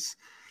 because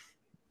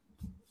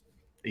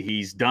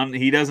he's done.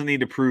 He doesn't need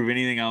to prove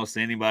anything else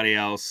to anybody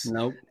else.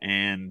 Nope.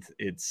 And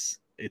it's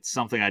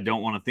something I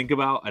don't want to think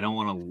about. I don't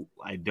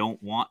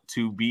want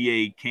to be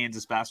a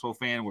Kansas basketball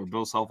fan where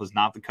Bill Self is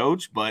not the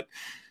coach. But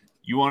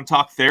you want to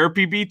talk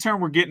therapy, B-Turn?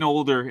 We're getting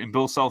older, and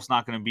Bill Self's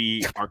not going to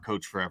be our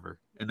coach forever,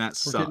 and that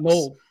sucks. We're getting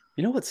old.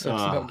 You know what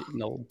sucks about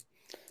getting old?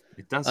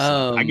 It does.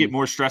 I get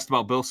more stressed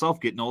about Bill Self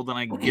getting old than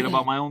I get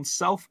about my own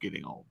self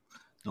getting old.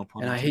 No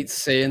problem. And I hate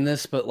saying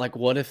this, but like,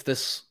 what if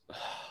this?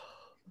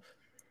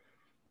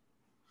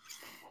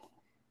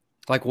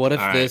 Like, what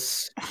if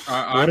this?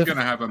 I'm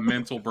gonna have a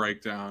mental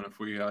breakdown if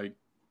we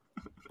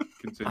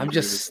continue. I'm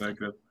just.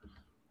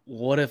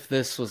 What if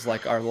this was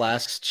like our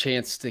last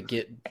chance to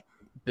get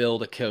Bill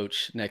to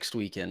coach next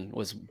weekend?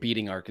 Was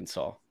beating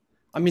Arkansas?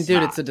 I mean,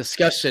 dude, it's a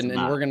discussion,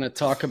 and we're gonna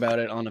talk about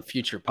it on a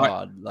future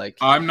pod.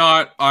 I'm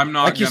not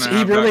like gonna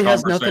have he really that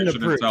has nothing to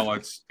conversation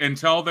prove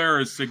until there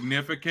is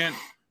significant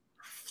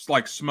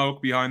like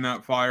smoke behind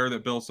that fire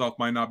that Bill Self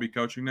might not be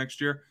coaching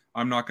next year.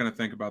 I'm not going to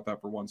think about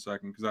that for 1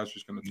 second because that's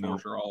just going to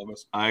torture all of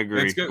us. I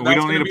agree. We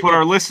don't need to put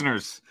our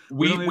listeners.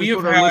 We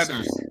have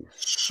had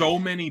so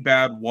many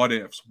bad what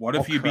ifs. What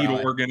if you beat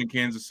Oregon and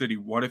Kansas City?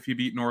 What if you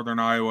beat Northern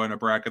Iowa in a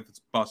bracket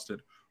that's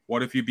busted?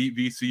 What if you beat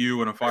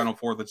VCU in a Final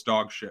Four that's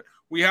dog shit?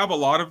 We have a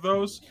lot of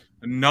those,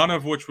 none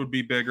of which would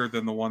be bigger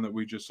than the one that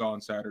we just saw on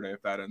Saturday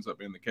if that ends up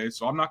being the case.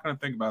 So I'm not going to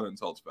think about it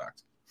until it's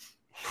fact.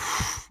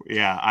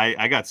 Yeah,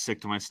 I got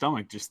sick to my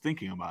stomach just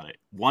thinking about it.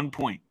 1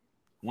 point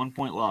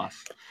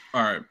loss.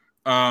 All right.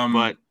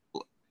 But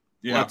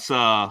yeah, let's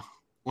wrap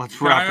it up.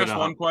 Can I ask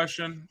one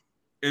question?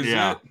 Is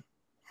it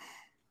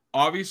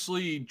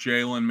obviously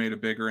Jalen made a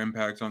bigger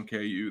impact on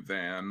KU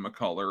than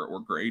McCullough or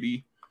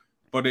Grady,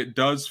 but it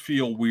does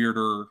feel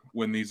weirder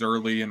when these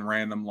early and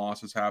random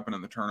losses happen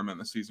in the tournament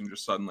and the season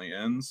just suddenly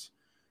ends.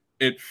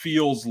 It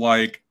feels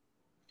like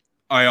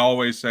I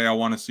always say I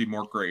want to see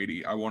more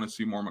Grady. I want to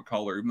see more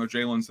McCullough, even though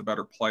Jalen's the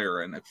better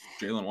player. And if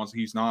Jalen wants,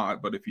 he's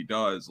not. But if he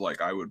does,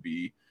 like, I would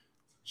be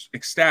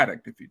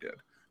ecstatic if he did.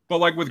 But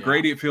like with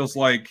Grady, it feels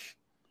like,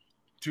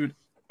 dude,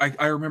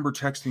 I remember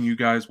texting you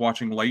guys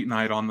watching late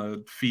night on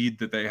the feed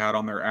that they had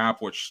on their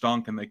app, which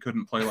stunk, and they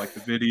couldn't play like the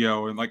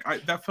video. And like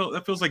that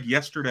feels like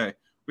yesterday.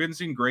 We hadn't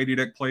seen Grady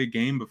Dick play a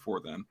game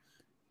before then.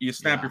 You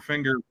snap your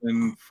fingers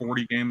and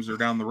 40 games are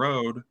down the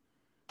road.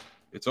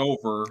 It's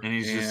over. And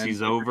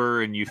he's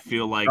over, and you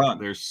feel like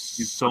there's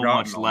so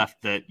much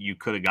left that you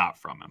could have got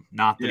from him.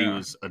 Not that he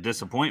was a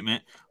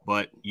disappointment,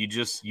 but you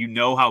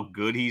know how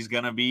good he's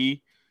going to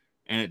be,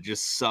 and it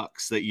just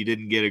sucks that you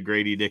didn't get a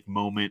Grady Dick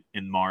moment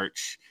in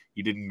March.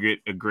 You didn't get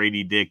a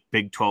Grady Dick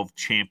Big 12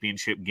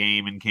 championship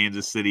game in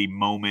Kansas City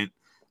moment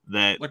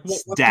that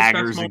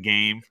daggers a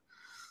game.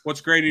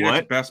 What's Grady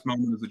Dick's best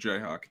moment as a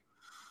Jayhawk?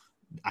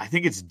 I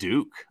think it's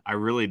Duke. I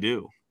really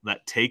do.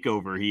 That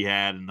takeover he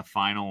had in the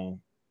final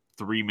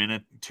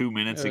 2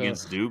 minutes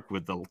against Duke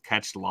with the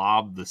catch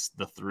lob,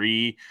 the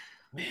three.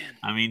 Man.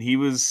 I mean, he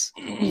was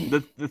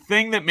the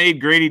thing that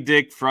made Grady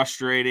Dick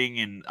frustrating,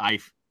 and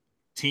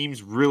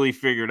teams really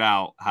figured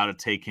out how to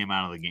take him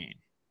out of the game.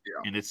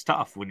 Yeah. And it's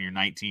tough when you're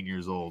 19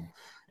 years old.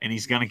 And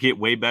he's going to get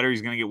way better.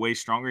 He's going to get way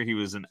stronger. He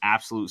was an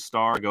absolute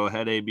star. Go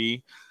ahead,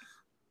 AB.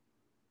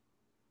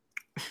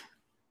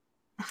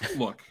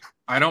 Look,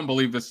 I don't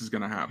believe this is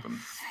going to happen.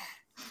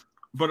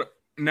 But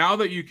now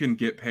that you can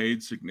get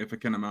paid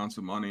significant amounts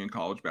of money in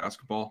college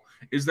basketball,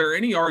 is there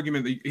any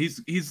argument that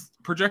he's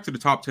projected a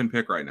top 10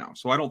 pick right now?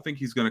 So I don't think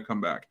he's going to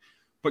come back.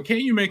 But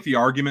can't you make the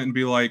argument and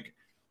be like,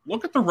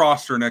 look at the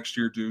roster next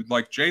year, dude.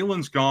 Like,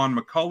 Jalen's gone.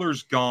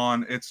 McCullough's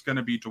gone. It's going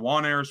to be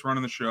DeJuan Harris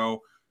running the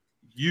show.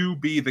 You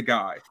be the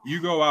guy.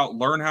 You go out,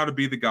 learn how to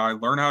be the guy,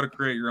 learn how to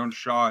create your own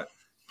shot.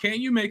 Can't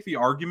you make the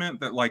argument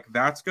that, like,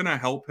 that's going to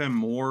help him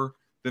more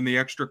than the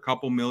extra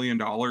couple $1 million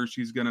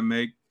he's going to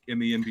make in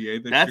the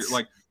NBA this year?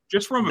 Like,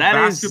 just from a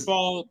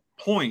basketball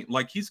point,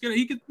 like, he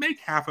could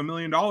make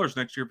 $500,000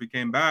 next year if he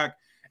came back.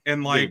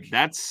 And, like,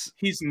 dude,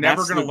 he's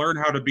never going to learn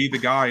how to be the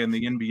guy in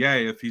the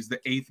NBA if he's the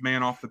 8th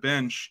man off the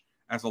bench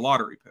as a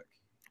lottery pick.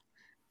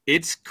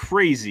 It's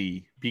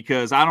crazy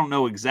because I don't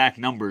know exact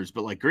numbers,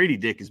 but like Grady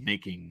Dick is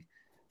making,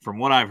 from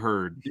what I've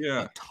heard,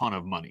 a ton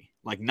of money.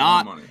 Like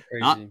not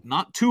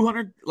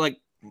 200, like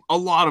a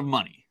lot of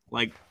money.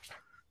 Like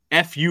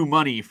FU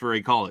money for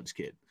a college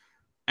kid.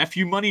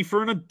 FU money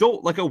for an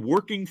adult, like a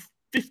working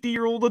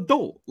 50-year-old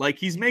adult. Like,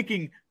 he's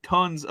making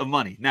tons of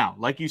money. Now,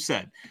 like you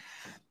said,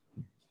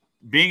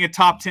 being a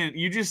top 10,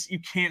 you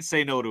can't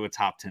say no to a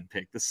top 10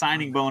 pick. The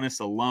signing bonus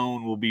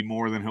alone will be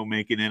more than he'll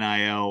make in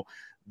NIL.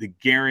 The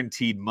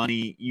guaranteed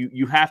money,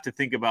 you have to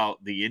think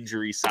about the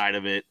injury side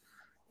of it,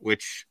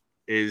 which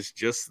is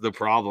just the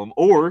problem.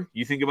 Or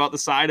you think about the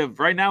side of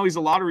right now he's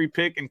a lottery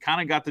pick and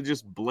kind of got to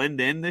just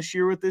blend in this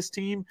year with this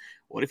team.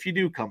 What if you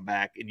do come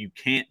back and you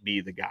can't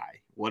be the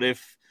guy? What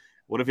if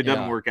it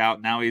doesn't work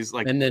out? Now he's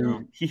like, and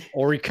then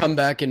or he come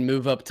back and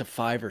move up to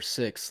 5 or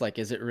 6. Like,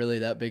 is it really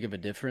that big of a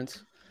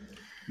difference?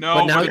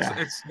 No,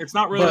 but it's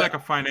not really like a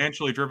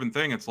financially driven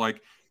thing. It's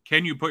like,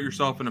 can you put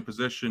yourself in a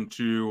position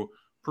to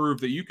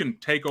prove that you can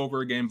take over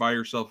a game by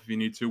yourself if you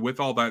need to with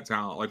all that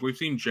talent? Like, we've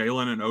seen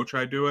Jalen and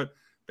Ochai do it.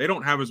 They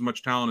don't have as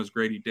much talent as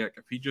Grady Dick.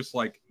 If he just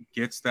like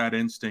gets that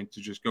instinct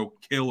to just go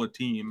kill a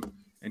team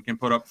and can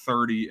put up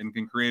 30 and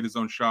can create his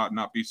own shot and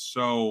not be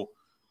so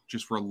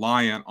just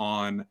reliant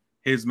on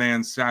his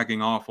man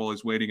sagging off while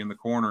he's waiting in the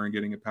corner and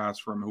getting a pass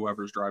from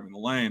whoever's driving the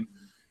lane.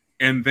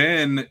 And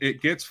then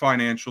it gets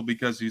financial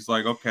because he's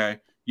like, okay,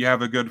 you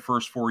have a good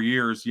first 4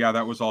 years. Yeah,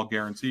 that was all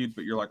guaranteed.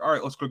 But you're like, all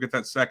right, let's go get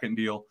that second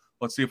deal.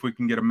 Let's see if we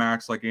can get a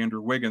max like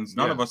Andrew Wiggins.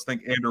 None of us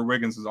think Andrew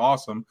Wiggins is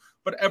awesome,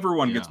 but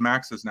everyone gets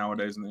maxes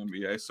nowadays in the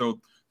NBA. So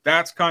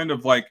that's kind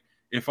of like,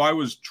 if I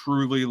was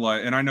truly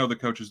like, and I know the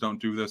coaches don't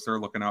do this, they're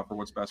looking out for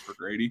what's best for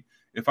Grady.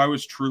 If I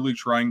was truly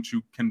trying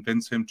to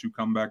convince him to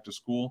come back to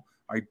school,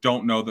 I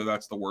don't know that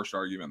that's the worst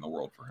argument in the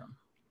world for him.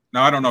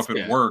 Now, I don't know if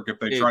it'd work if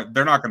they try.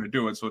 They're not going to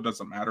do it, so it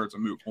doesn't matter. It's a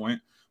moot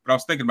point. But I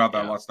was thinking about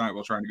that last night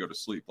while trying to go to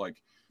sleep.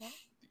 Like,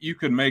 you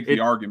could make the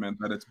argument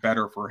that it's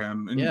better for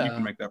him, and you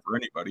can make that for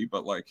anybody.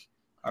 But like,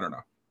 I don't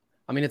know.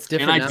 I mean, it's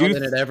different now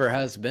than it ever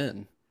has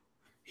been.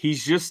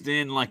 He's just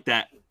in like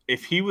that.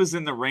 If he was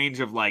in the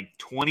range of like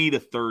 20 to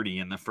 30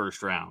 in the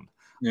first round,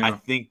 I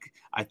think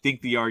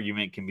the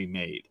argument can be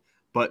made.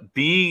 But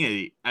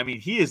he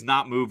has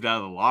not moved out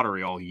of the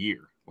lottery all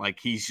year. Like,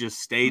 he's just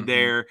stayed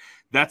there.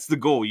 That's the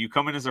goal. You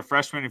come in as a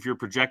freshman, if you're a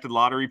projected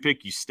lottery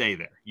pick, you stay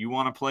there. You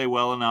want to play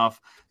well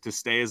enough to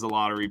stay as a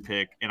lottery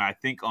pick. And I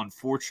think,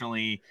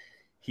 unfortunately,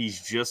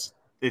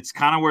 it's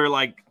kind of where,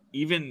 like,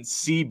 even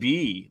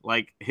CB,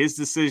 like, his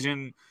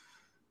decision,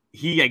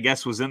 I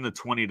guess, was in the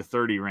 20 to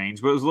 30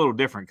 range, but it was a little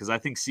different because I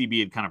think CB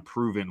had kind of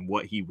proven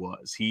what he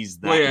was. He's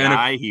that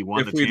guy. He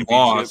won the championship.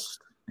 Lost,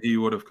 he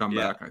would have come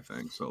back, I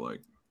think. So, like,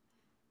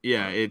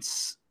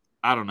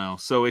 I don't know.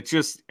 So it's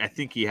just, I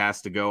think he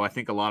has to go. I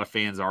think a lot of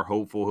fans are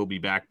hopeful he'll be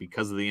back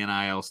because of the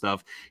NIL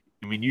stuff.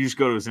 I mean, you just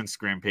go to his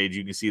Instagram page,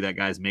 you can see that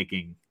guy's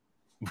getting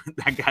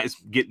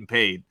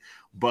paid.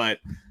 But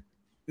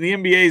the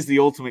NBA is the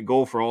ultimate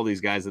goal for all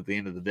these guys at the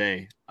end of the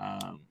day.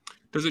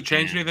 Does it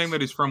change anything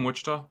that he's from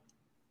Wichita?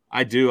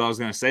 I do. I was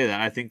going to say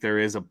that. I think there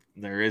is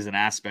an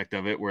aspect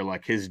of it where,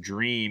 like, his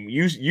dream,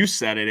 you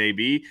said it,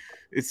 AB.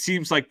 It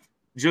seems like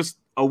just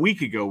a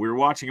week ago we were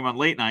watching him on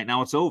late night.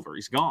 Now it's over.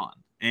 He's gone.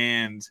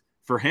 And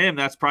for him,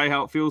 that's probably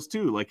how it feels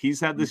too. Like, he's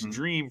had this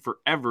dream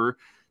forever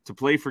to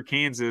play for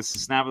Kansas.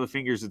 Snap of the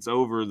fingers, it's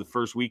over. The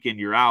first weekend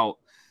you're out.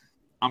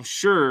 I'm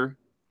sure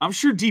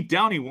deep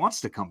down he wants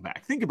to come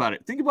back. Think about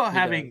it. Think about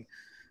having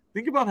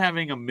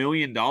 $1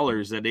 million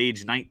at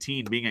age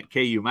 19 being at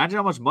KU. Imagine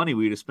how much money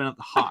we'd have spent at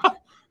the Hawk.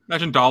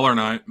 Imagine dollar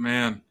night,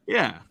 man.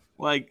 Yeah,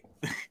 like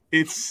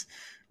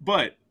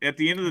but at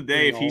the end of the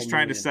day, if he's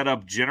trying to set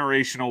up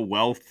generational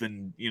wealth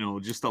and,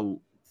 just a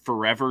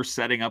forever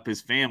setting up his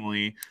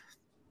family,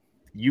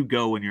 you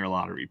go when you're a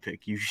lottery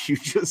pick. You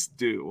just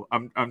do.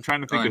 I'm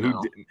trying to think of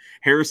who didn't.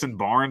 Harrison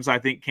Barnes, I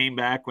think, came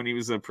back when he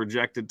was a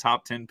projected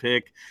top 10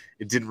 pick.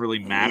 It didn't really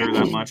matter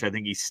that much. I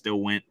think he still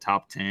went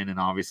top 10 and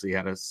obviously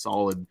had a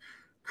solid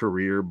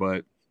career,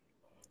 but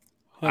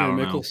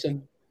Hunter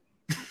Mickelson.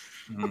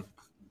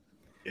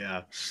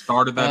 Yeah.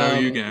 Started that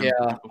OU game.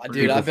 Yeah,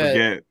 dude, I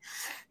bet.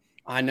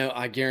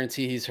 I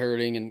guarantee he's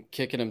hurting and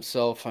kicking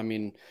himself. I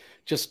mean,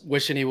 just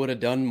wishing he would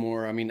have done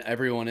more. I mean,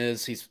 everyone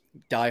is. He's a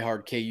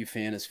diehard KU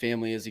fan. His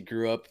family is. He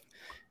grew up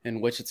in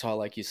Wichita,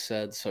 like you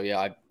said. So,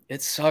 yeah,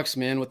 it sucks,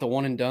 man, with the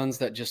one and dones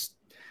that just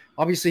 –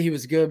 obviously he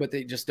was good, but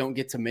they just don't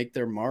get to make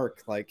their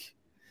mark. Like,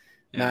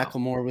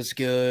 Macklemore was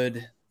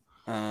good.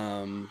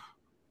 Josh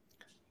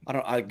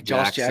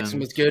Jackson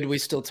was good. We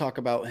still talk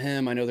about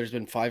him. I know there's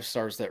been 5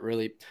 stars that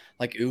really –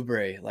 like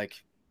Oubre. Like,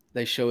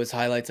 they show his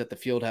highlights at the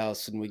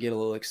Fieldhouse, and we get a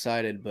little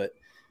excited, but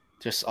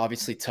just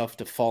obviously tough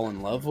to fall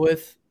in love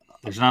with.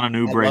 There's not a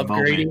Oubre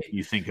moment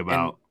you think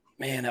about.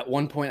 And, man, at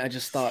one point I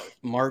just thought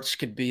March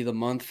could be the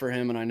month for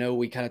him, and I know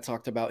we kind of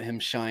talked about him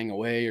shying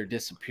away or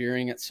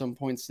disappearing at some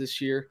points this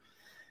year.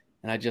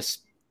 And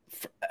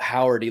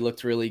Howard, he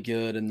looked really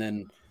good, and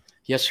then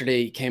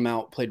yesterday he came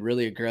out, played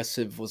really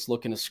aggressive, was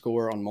looking to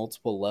score on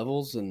multiple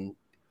levels, and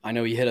I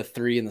know he hit a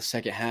 3 in the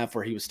second half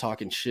where he was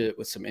talking shit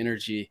with some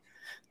energy.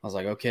 I was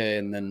like, okay,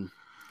 and then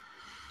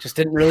just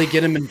didn't really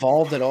get him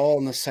involved at all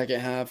in the second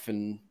half,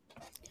 and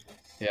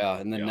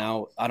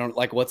now I don't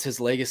like what's his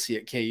legacy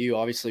at KU.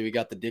 Obviously, we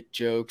got the dick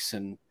jokes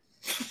and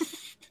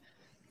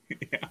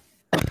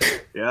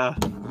yeah.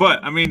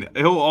 But I mean,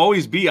 he'll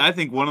always be, I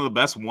think, one of the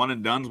best one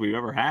and dones we've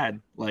ever had.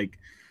 Like,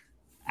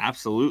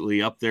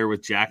 absolutely up there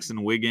with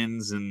Jackson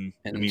Wiggins, and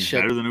I mean, he's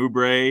better than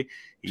Oubre.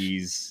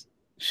 He's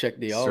Sheck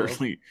Diallo.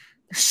 Certainly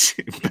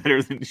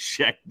better than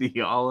Sheck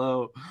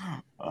Diallo.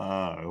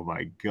 Oh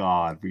my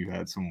God, we've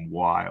had some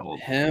wild.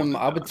 Him,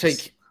 I would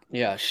take.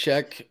 Yeah,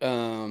 Sheck,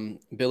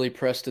 Billy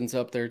Preston's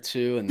up there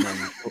too, and then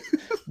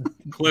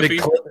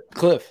Cliffy.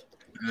 Cliff.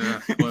 Yeah,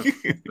 Cliff,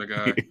 the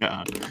guy.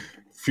 Yeah,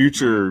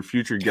 future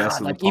guest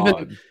of the pod.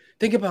 Even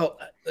think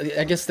about.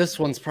 I guess this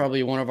one's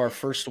probably one of our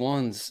first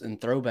ones in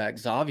throwback.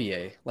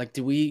 Xavier. Like,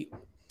 do we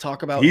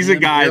talk about? He's a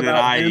guy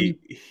that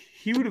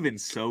he would have been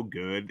so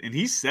good, and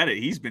he said it.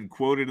 He's been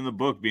quoted in the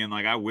book being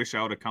like, "I wish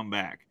I would have come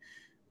back,"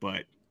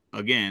 but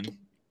again.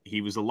 He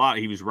was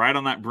right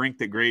on that brink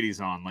that Grady's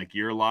on. Like,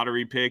 you're a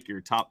lottery pick, you're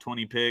a top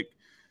 20 pick,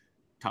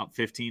 top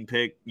 15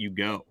 pick, you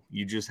go.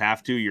 You just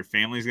have to. Your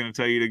family's going to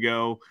tell you to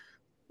go.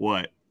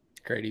 What?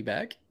 Grady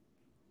back?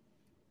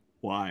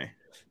 Why?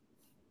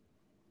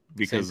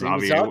 Because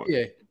Xavier.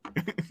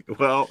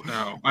 Well,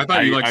 no, I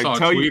thought you saw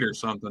a tweet or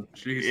something.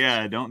 Jesus.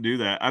 Yeah, don't do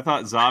that. I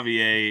thought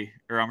Xavier,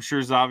 or I'm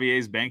sure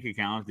Xavier's bank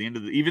account at the end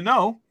of even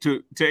though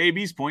to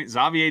AB's point,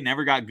 Xavier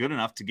never got good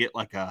enough to get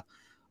like a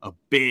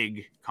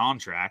big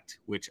contract,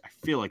 which I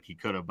feel like he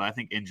could have, but I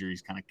think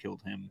injuries kind of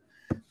killed him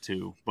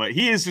too. But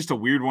he is just a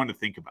weird one to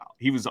think about.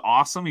 He was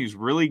awesome. He was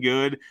really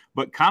good,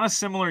 but kind of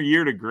similar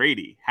year to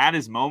Grady. Had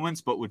his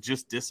moments, but would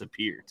just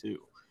disappear too.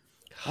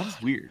 That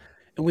was weird.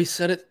 And we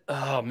said it.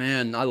 Oh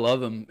man, I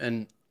love him.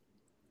 And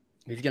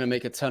He's going to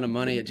make a ton of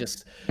money. It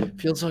just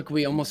feels like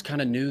we almost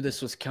kind of knew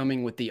this was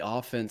coming with the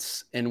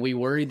offense, and we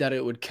worried that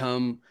it would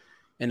come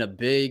in a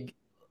big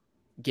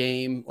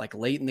game, like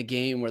late in the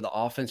game, where the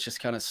offense just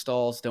kind of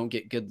stalls, don't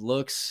get good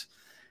looks.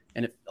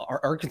 And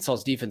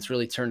Arkansas's defense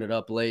really turned it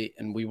up late,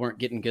 and we weren't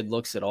getting good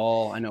looks at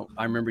all.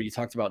 I remember you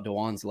talked about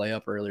DeJuan's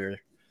layup earlier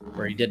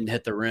where he didn't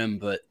hit the rim,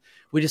 but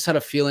we just had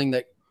a feeling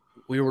that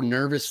we were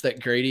nervous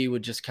that Grady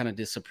would just kind of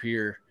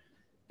disappear.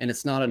 And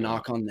it's not a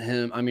knock on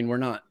him. I mean, we're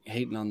not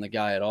hating on the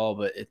guy at all,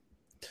 but it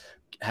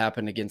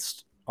happened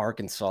against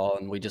Arkansas,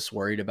 and we just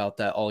worried about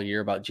that all year,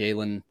 about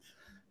Jalen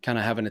kind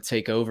of having to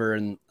take over.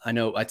 And I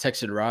know I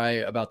texted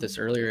Rye about this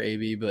earlier,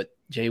 AB, but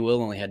Jay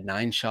Will only had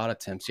 9 shot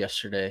attempts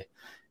yesterday.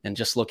 And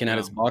just looking at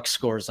his box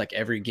scores, like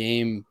every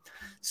game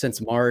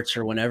since March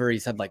or whenever,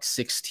 he's had like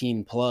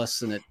 16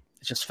 plus, and it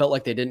just felt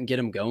like they didn't get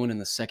him going in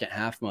the second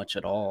half much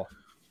at all.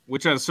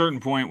 Which at a certain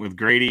point with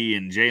Grady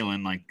and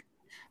Jalen, like,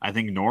 I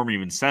think Norm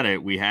even said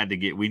it. We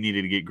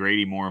needed to get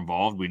Grady more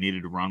involved. We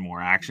needed to run more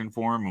action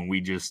for him, and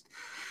we just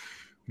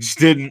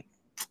didn't.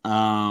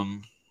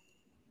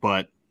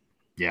 But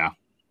yeah,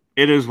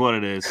 it is what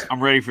it is.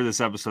 I'm ready for this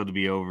episode to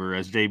be over.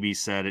 As JB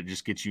said, it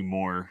just gets you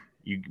more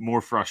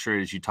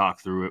frustrated as you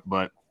talk through it.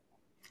 But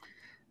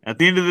at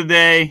the end of the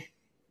day,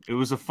 it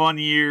was a fun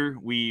year.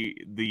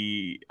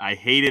 I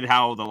hated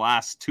how the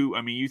last two.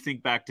 I mean, you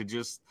think back to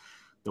just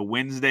the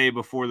Wednesday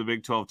before the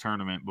Big 12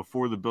 tournament,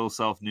 before the Bill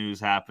Self news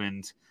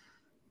happened,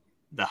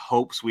 the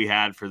hopes we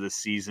had for this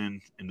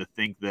season, and to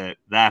think that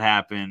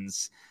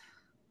happens.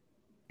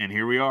 And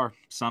here we are,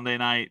 Sunday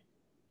night,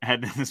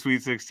 heading to the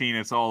Sweet 16.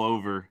 It's all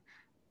over.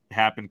 It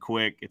happened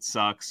quick. It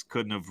sucks.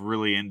 Couldn't have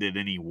really ended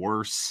any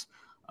worse.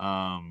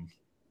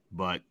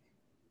 But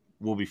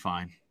we'll be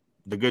fine.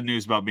 The good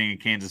news about being a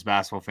Kansas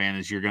basketball fan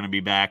is you're going to be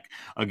back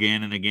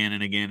again and again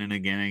and again and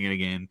again and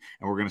again.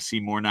 And we're going to see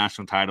more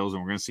national titles,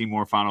 and we're going to see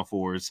more Final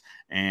Fours,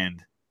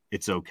 and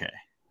it's okay.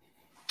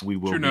 We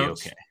will be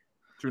okay.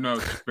 2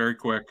 notes, very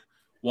quick.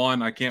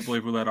 1, I can't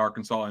believe we let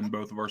Arkansas in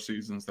both of our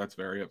seasons. That's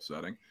very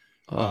upsetting.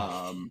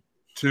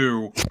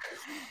 2,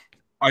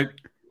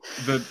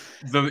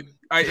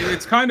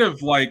 it's kind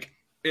of like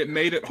it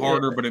made it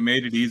harder, but it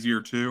made it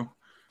easier too.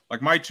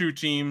 Like my 2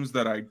 teams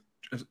that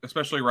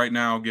especially right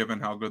now, given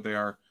how good they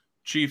are,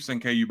 Chiefs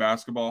and KU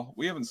basketball,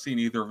 we haven't seen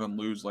either of them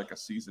lose like a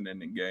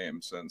season-ending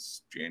game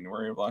since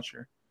January of last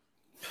year.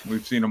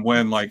 We've seen them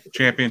win like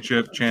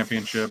championship.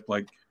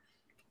 Like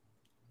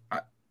I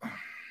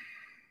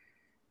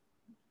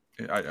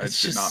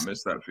did not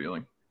miss that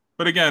feeling.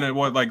 But again,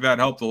 that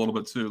helped a little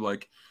bit too.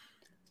 Like,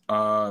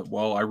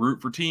 I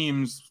root for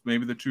teams.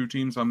 Maybe the 2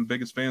 teams I'm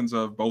biggest fans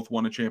of both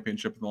won a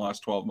championship in the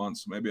last 12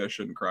 months. So maybe I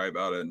shouldn't cry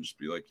about it and just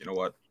be like, you know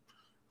what?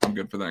 I'm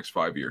good for the next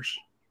 5 years.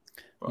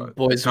 But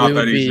boys, it's not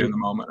that easy in the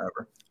moment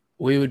ever.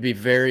 We would be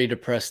very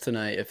depressed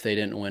tonight if they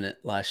didn't win it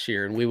last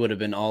year, and we would have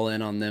been all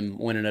in on them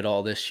winning it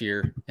all this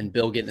year. And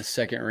Bill getting a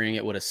second ring,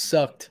 it would have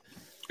sucked.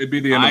 It'd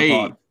be the end of the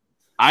pod.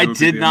 I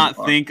did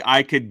not think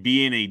I could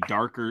be in a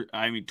darker.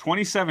 I mean,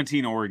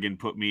 2017 Oregon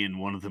put me in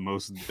one of the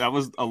most. That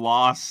was a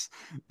loss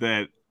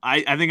that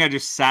I think I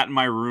just sat in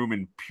my room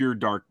in pure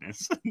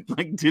darkness.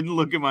 Like, didn't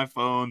look at my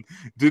phone,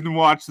 didn't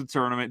watch the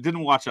tournament,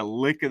 didn't watch a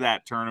lick of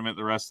that tournament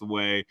the rest of the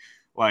way.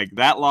 Like,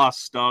 that loss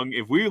stung.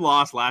 If we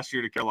lost last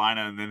year to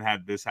Carolina and then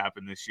had this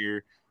happen this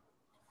year,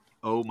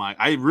 oh my!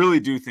 I really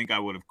do think I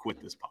would have quit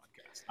this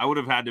podcast. I would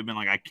have had to have been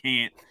like, I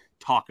can't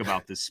talk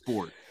about this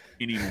sport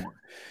anymore.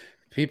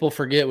 People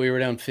forget we were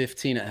down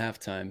 15 at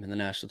halftime in the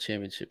national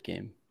championship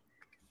game.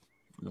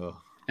 Ugh,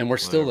 and we're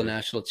still the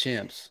national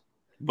champs.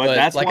 But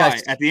that's like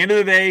why, at the end of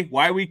the day,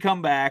 why we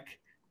come back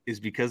is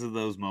because of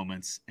those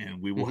moments.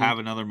 And we will have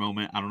another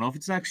moment. I don't know if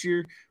it's next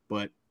year,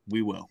 but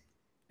we will.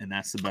 And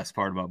that's the best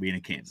part about being a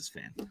Kansas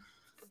fan.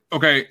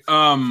 Okay.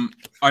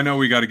 I know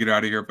we got to get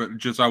out of here, but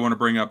I want to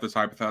bring up this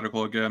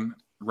hypothetical again.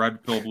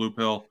 Red pill, blue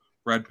pill.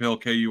 Red pill,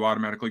 KU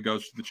automatically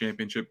goes to the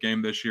championship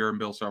game this year and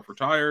Bill Self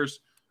retires.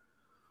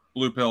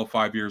 Blue pill,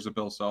 5 years of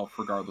Bill Self,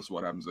 regardless of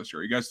what happens this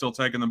year. You guys still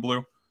taking the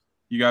blue?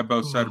 You guys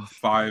both said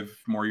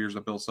 5 more years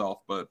of Bill Self,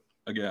 but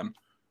again,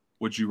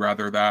 would you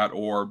rather that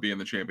or be in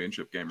the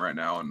championship game right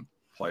now and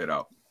play it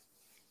out?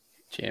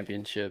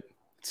 Championship.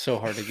 It's so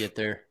hard to get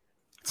there.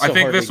 I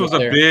think this was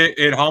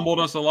it humbled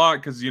us a lot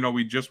because,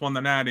 we just won the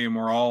Natty and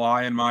we're all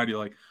high and mighty.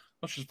 Like,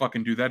 let's just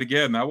fucking do that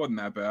again. That wasn't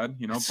that bad.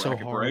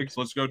 Bracket breaks.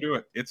 Let's go do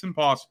it. It's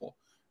impossible.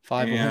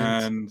 5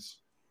 wins.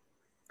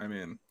 I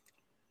mean.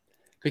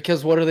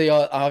 Because what are the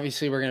odds?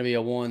 Obviously, we're going to be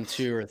a 1,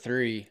 2, or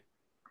 3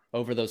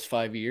 over those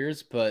 5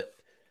 years, but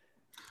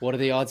what are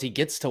the odds he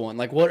gets to 1?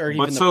 Like, what are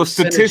even the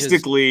percentages?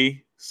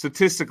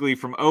 Statistically,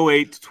 from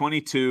 08 to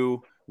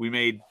 22, we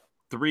made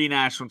 3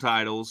 national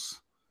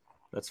titles.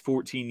 That's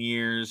 14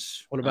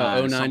 years. What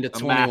about 09 to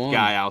 21? A math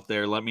guy out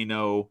there, let me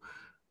know.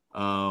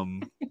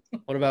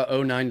 What about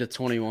 09 to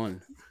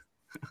 21?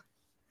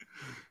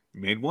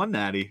 Made 1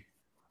 natty.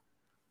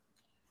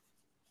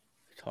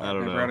 I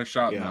don't know. Never had a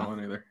shot in that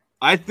one either.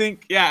 I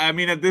think,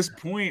 at this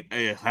point,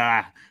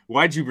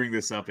 why'd you bring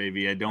this up,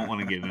 AB? I don't want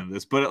to get into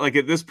this, but like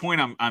at this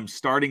point, I'm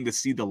starting to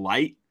see the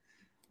light.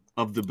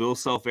 of the Bill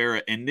Self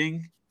era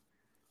ending.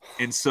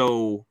 And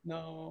so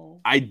No.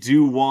 I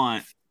do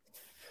want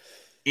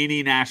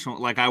any national,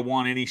 like I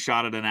want any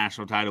shot at a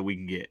national title we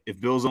can get. If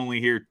Bill's only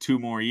here 2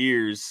 more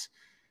years,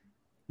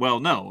 well,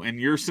 no. In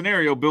your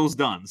scenario, Bill's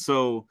done.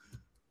 So,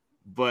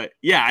 but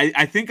yeah,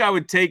 I think I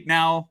would take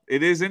now.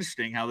 It is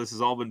interesting how this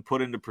has all been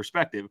put into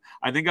perspective.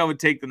 I think I would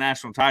take the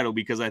national title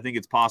because I think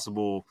it's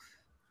possible,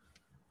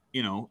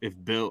 you know, if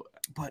Bill,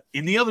 but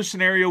in the other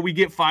scenario, we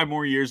get 5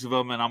 more years of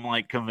them, and I'm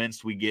like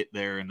convinced we get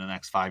there in the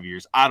next 5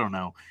 years. I don't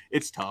know.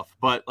 It's tough.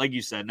 But like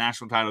you said,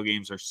 national title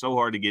games are so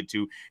hard to get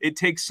to. It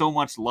takes so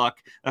much luck.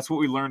 That's what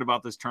we learned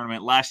about this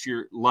tournament. Last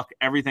year, luck,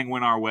 everything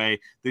went our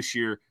way. This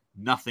year,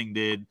 nothing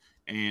did.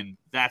 And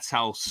that's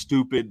how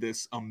stupid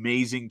this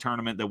amazing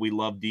tournament that we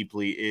love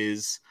deeply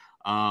is.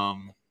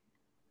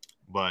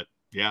 But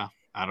yeah,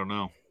 I don't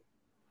know.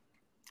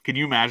 Can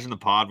you imagine the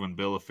pod when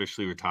Bill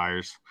officially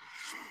retires?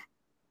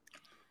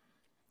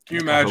 Can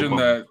you imagine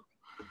that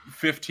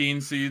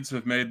 15 seeds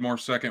have made more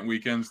second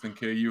weekends than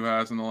KU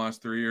has in the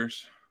last 3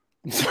 years?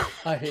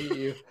 I hate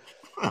you.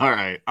 All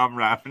right, I'm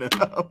wrapping it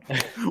up.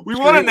 We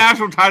won a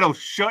national title.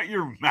 Shut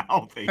your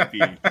mouth, AP.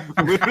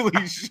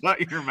 Literally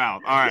shut your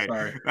mouth. All right,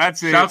 Sorry.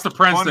 That's it. Shouts to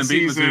Princeton. Fun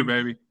Beat season. Mizzou,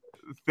 baby.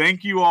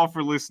 Thank you all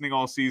for listening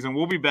all season.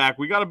 We'll be back.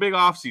 We got a big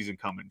off season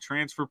coming.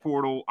 Transfer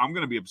portal. I'm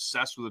going to be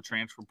obsessed with the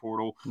transfer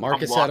portal.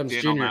 Marcus I'm locked Adams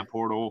in Jr. on that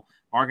portal.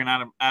 Marcus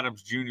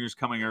Adams Jr. is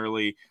coming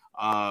early.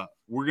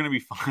 We're going to be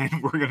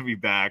fine. We're going to be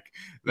back.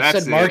 That's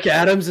you said Mark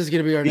Adams is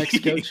going to be our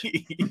next coach?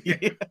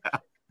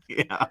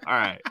 Yeah. All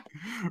right.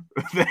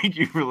 Thank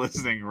you for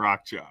listening,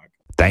 Rock Chalk.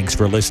 Thanks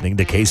for listening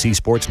to KC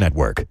Sports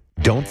Network.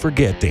 Don't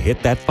forget to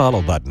hit that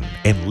follow button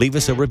and leave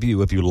us a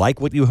review if you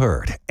like what you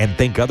heard and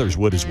think others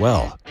would as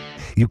well.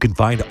 You can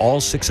find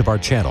all 6 of our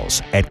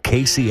channels at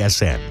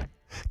KCSN,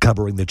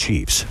 covering the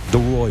Chiefs, the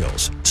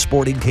Royals,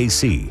 Sporting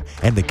KC,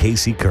 and the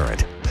KC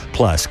Current,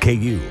 plus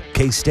KU,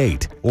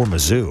 K-State, or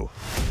Mizzou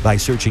by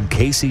searching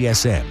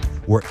KCSN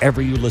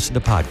wherever you listen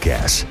to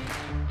podcasts.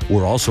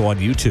 We're also on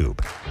YouTube.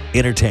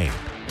 Entertain,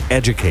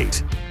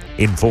 educate,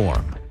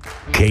 inform.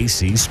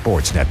 KC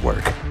Sports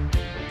Network.